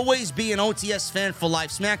will always be an OTS fan for life.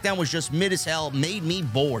 SmackDown was just mid as hell, made me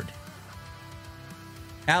bored.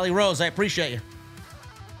 Allie Rose, I appreciate you.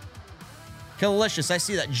 Killalicious, I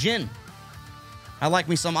see that. Gin. I like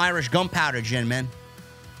me some Irish gunpowder gin, man.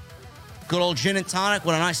 Good old gin and tonic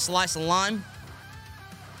with a nice slice of lime.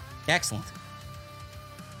 Excellent.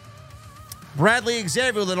 Bradley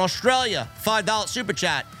Xavier with an Australia $5 super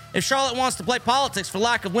chat. If Charlotte wants to play politics for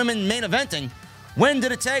lack of women main eventing, when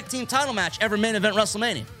did a tag team title match ever main event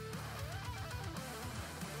WrestleMania?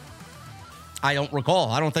 I don't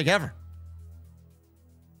recall. I don't think ever.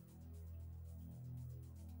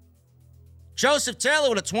 Joseph Taylor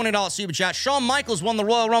with a $20 super chat. Shawn Michaels won the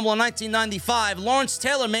Royal Rumble in 1995. Lawrence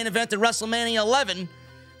Taylor main evented WrestleMania 11.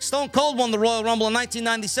 Stone Cold won the Royal Rumble in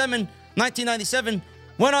 1997.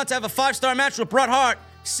 Went on to have a 5-star match with Bret Hart,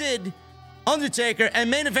 Sid, Undertaker, and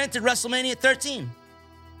main evented WrestleMania 13.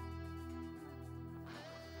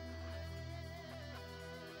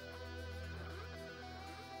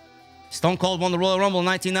 Stone Cold won the Royal Rumble in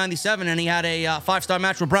 1997, and he had a 5-star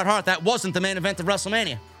match with Bret Hart. That wasn't the main event of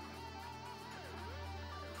WrestleMania.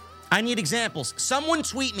 I need examples. Someone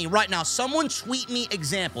tweet me right now. Someone tweet me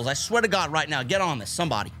examples. I swear to God right now. Get on this.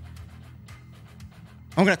 Somebody.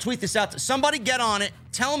 I'm going to tweet this out. Somebody get on it.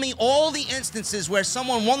 Tell me all the instances where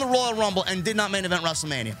someone won the Royal Rumble and did not main event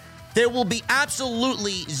WrestleMania. There will be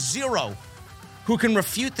absolutely zero who can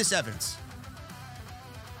refute this evidence.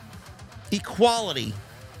 Equality.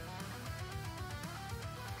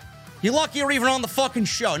 You're lucky you're even on the fucking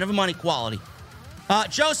show. Never mind equality.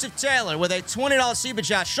 Joseph Taylor with a $20 super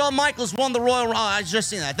chat. Shawn Michaels won the Royal Rumble. I just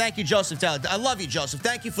seen that. Thank you, Joseph Taylor. I love you, Joseph.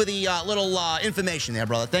 Thank you for the little information there,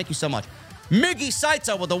 brother. Thank you so much. Miggy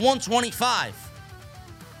Saito with a 125.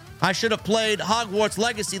 I should have played Hogwarts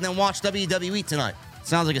Legacy then watched WWE tonight.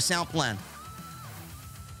 Sounds like a sound plan.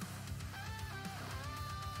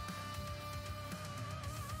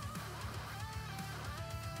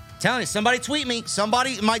 Telling you, somebody tweet me.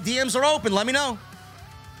 Somebody, my DMs are open. Let me know.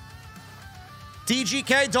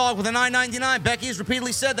 DGK Dog with a $9.99. Becky has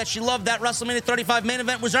repeatedly said that she loved that WrestleMania 35 main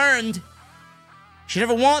event was earned. She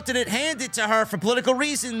never wanted it handed to her for political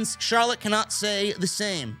reasons. Charlotte cannot say the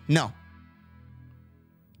same. No.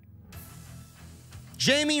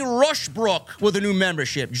 Jamie Rushbrook with a new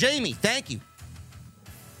membership. Jamie, thank you.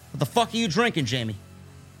 What the fuck are you drinking, Jamie?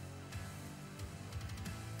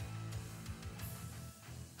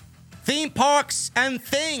 Theme Parks and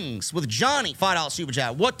Things with Johnny, $5 super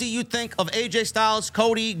chat. What do you think of AJ Styles,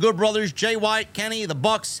 Cody, Good Brothers, Jay White, Kenny, the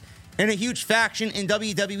Bucks, and a huge faction in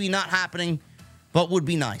WWE not happening, but would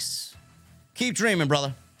be nice? Keep dreaming,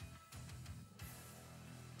 brother.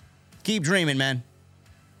 Keep dreaming, man.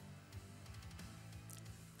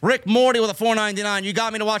 Rick Morty with a $4.99. You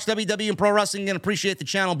got me to watch WWE and pro wrestling and appreciate the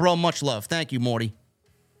channel, bro. Much love. Thank you, Morty.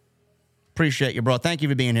 Appreciate you, bro. Thank you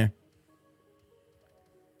for being here.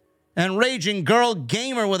 And Raging Girl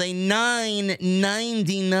Gamer with a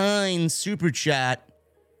 $9.99 super chat.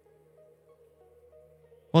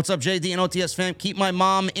 What's up, JD and OTS fam? Keep my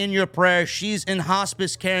mom in your prayers. She's in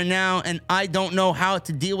hospice care now, and I don't know how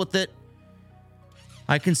to deal with it.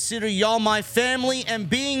 I consider y'all my family, and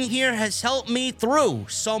being here has helped me through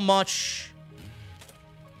so much.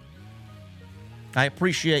 I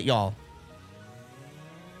appreciate y'all.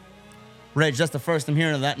 Reg, that's the first I'm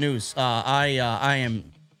hearing of that news. I am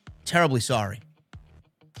terribly sorry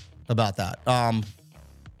about that.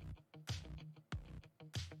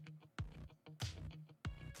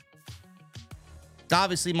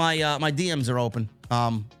 Obviously, my DMs are open.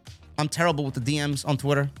 I'm terrible with the DMs on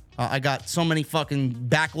Twitter. I got so many fucking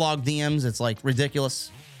backlog DMs. It's like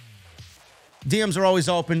ridiculous. DMs are always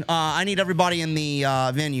open. I need everybody in the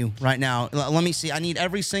venue right now. Let me see. I need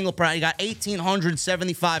every single prayer. I got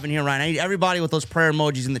 1,875 in here right now. I need everybody with those prayer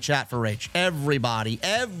emojis in the chat for Rage. Everybody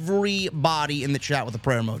in the chat with the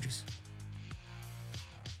prayer emojis.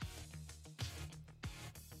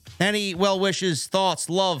 Any well wishes,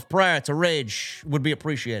 thoughts, love, prayer to Rage would be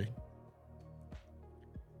appreciated.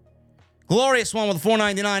 Glorious one with a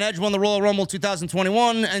 $4.99. Edge won the Royal Rumble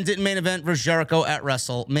 2021 and didn't main event versus Jericho at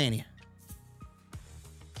WrestleMania.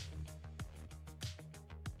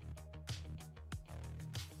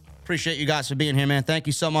 Appreciate you guys for being here, man. Thank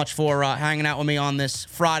you so much for hanging out with me on this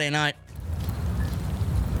Friday night.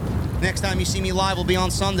 Next time you see me live will be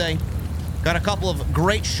on Sunday. Got a couple of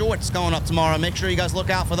great shorts going up tomorrow. Make sure you guys look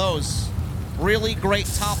out for those. Really great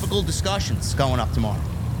topical discussions going up tomorrow.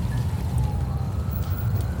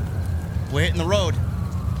 We're hitting the road.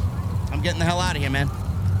 I'm getting the hell out of here, man.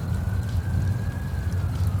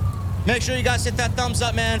 Make sure you guys hit that thumbs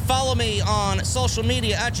up, man. Follow me on social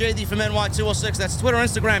media at JD from NY206. That's Twitter,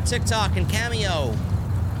 Instagram, TikTok, and Cameo.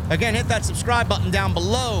 Again, hit that subscribe button down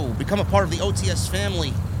below. Become a part of the OTS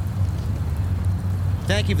family.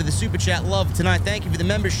 Thank you for the super chat love tonight. Thank you for the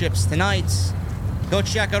memberships tonight. Go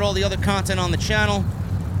check out all the other content on the channel.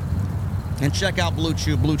 And check out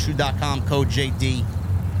BlueChew, BlueChew.com, code JD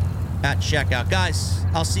at checkout. Guys,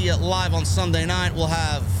 I'll see you live on Sunday night. We'll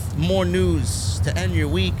have more news to end your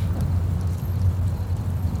week.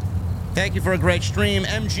 Thank you for a great stream.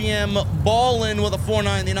 MGM Ballin with a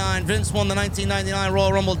 $4.99. Vince won the 1999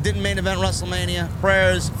 Royal Rumble. Didn't main event WrestleMania.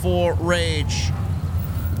 Prayers for Rage.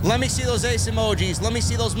 Let me see those ace emojis. Let me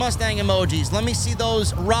see those Mustang emojis. Let me see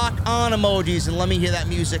those rock on emojis. And let me hear that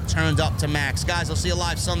music turned up to max. Guys, I'll see you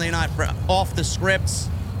live Sunday night for Off the Scripts.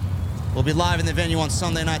 We'll be live in the venue on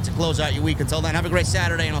Sunday night to close out your week. Until then, have a great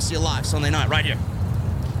Saturday, and I'll see you live Sunday night right here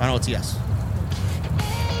on OTS.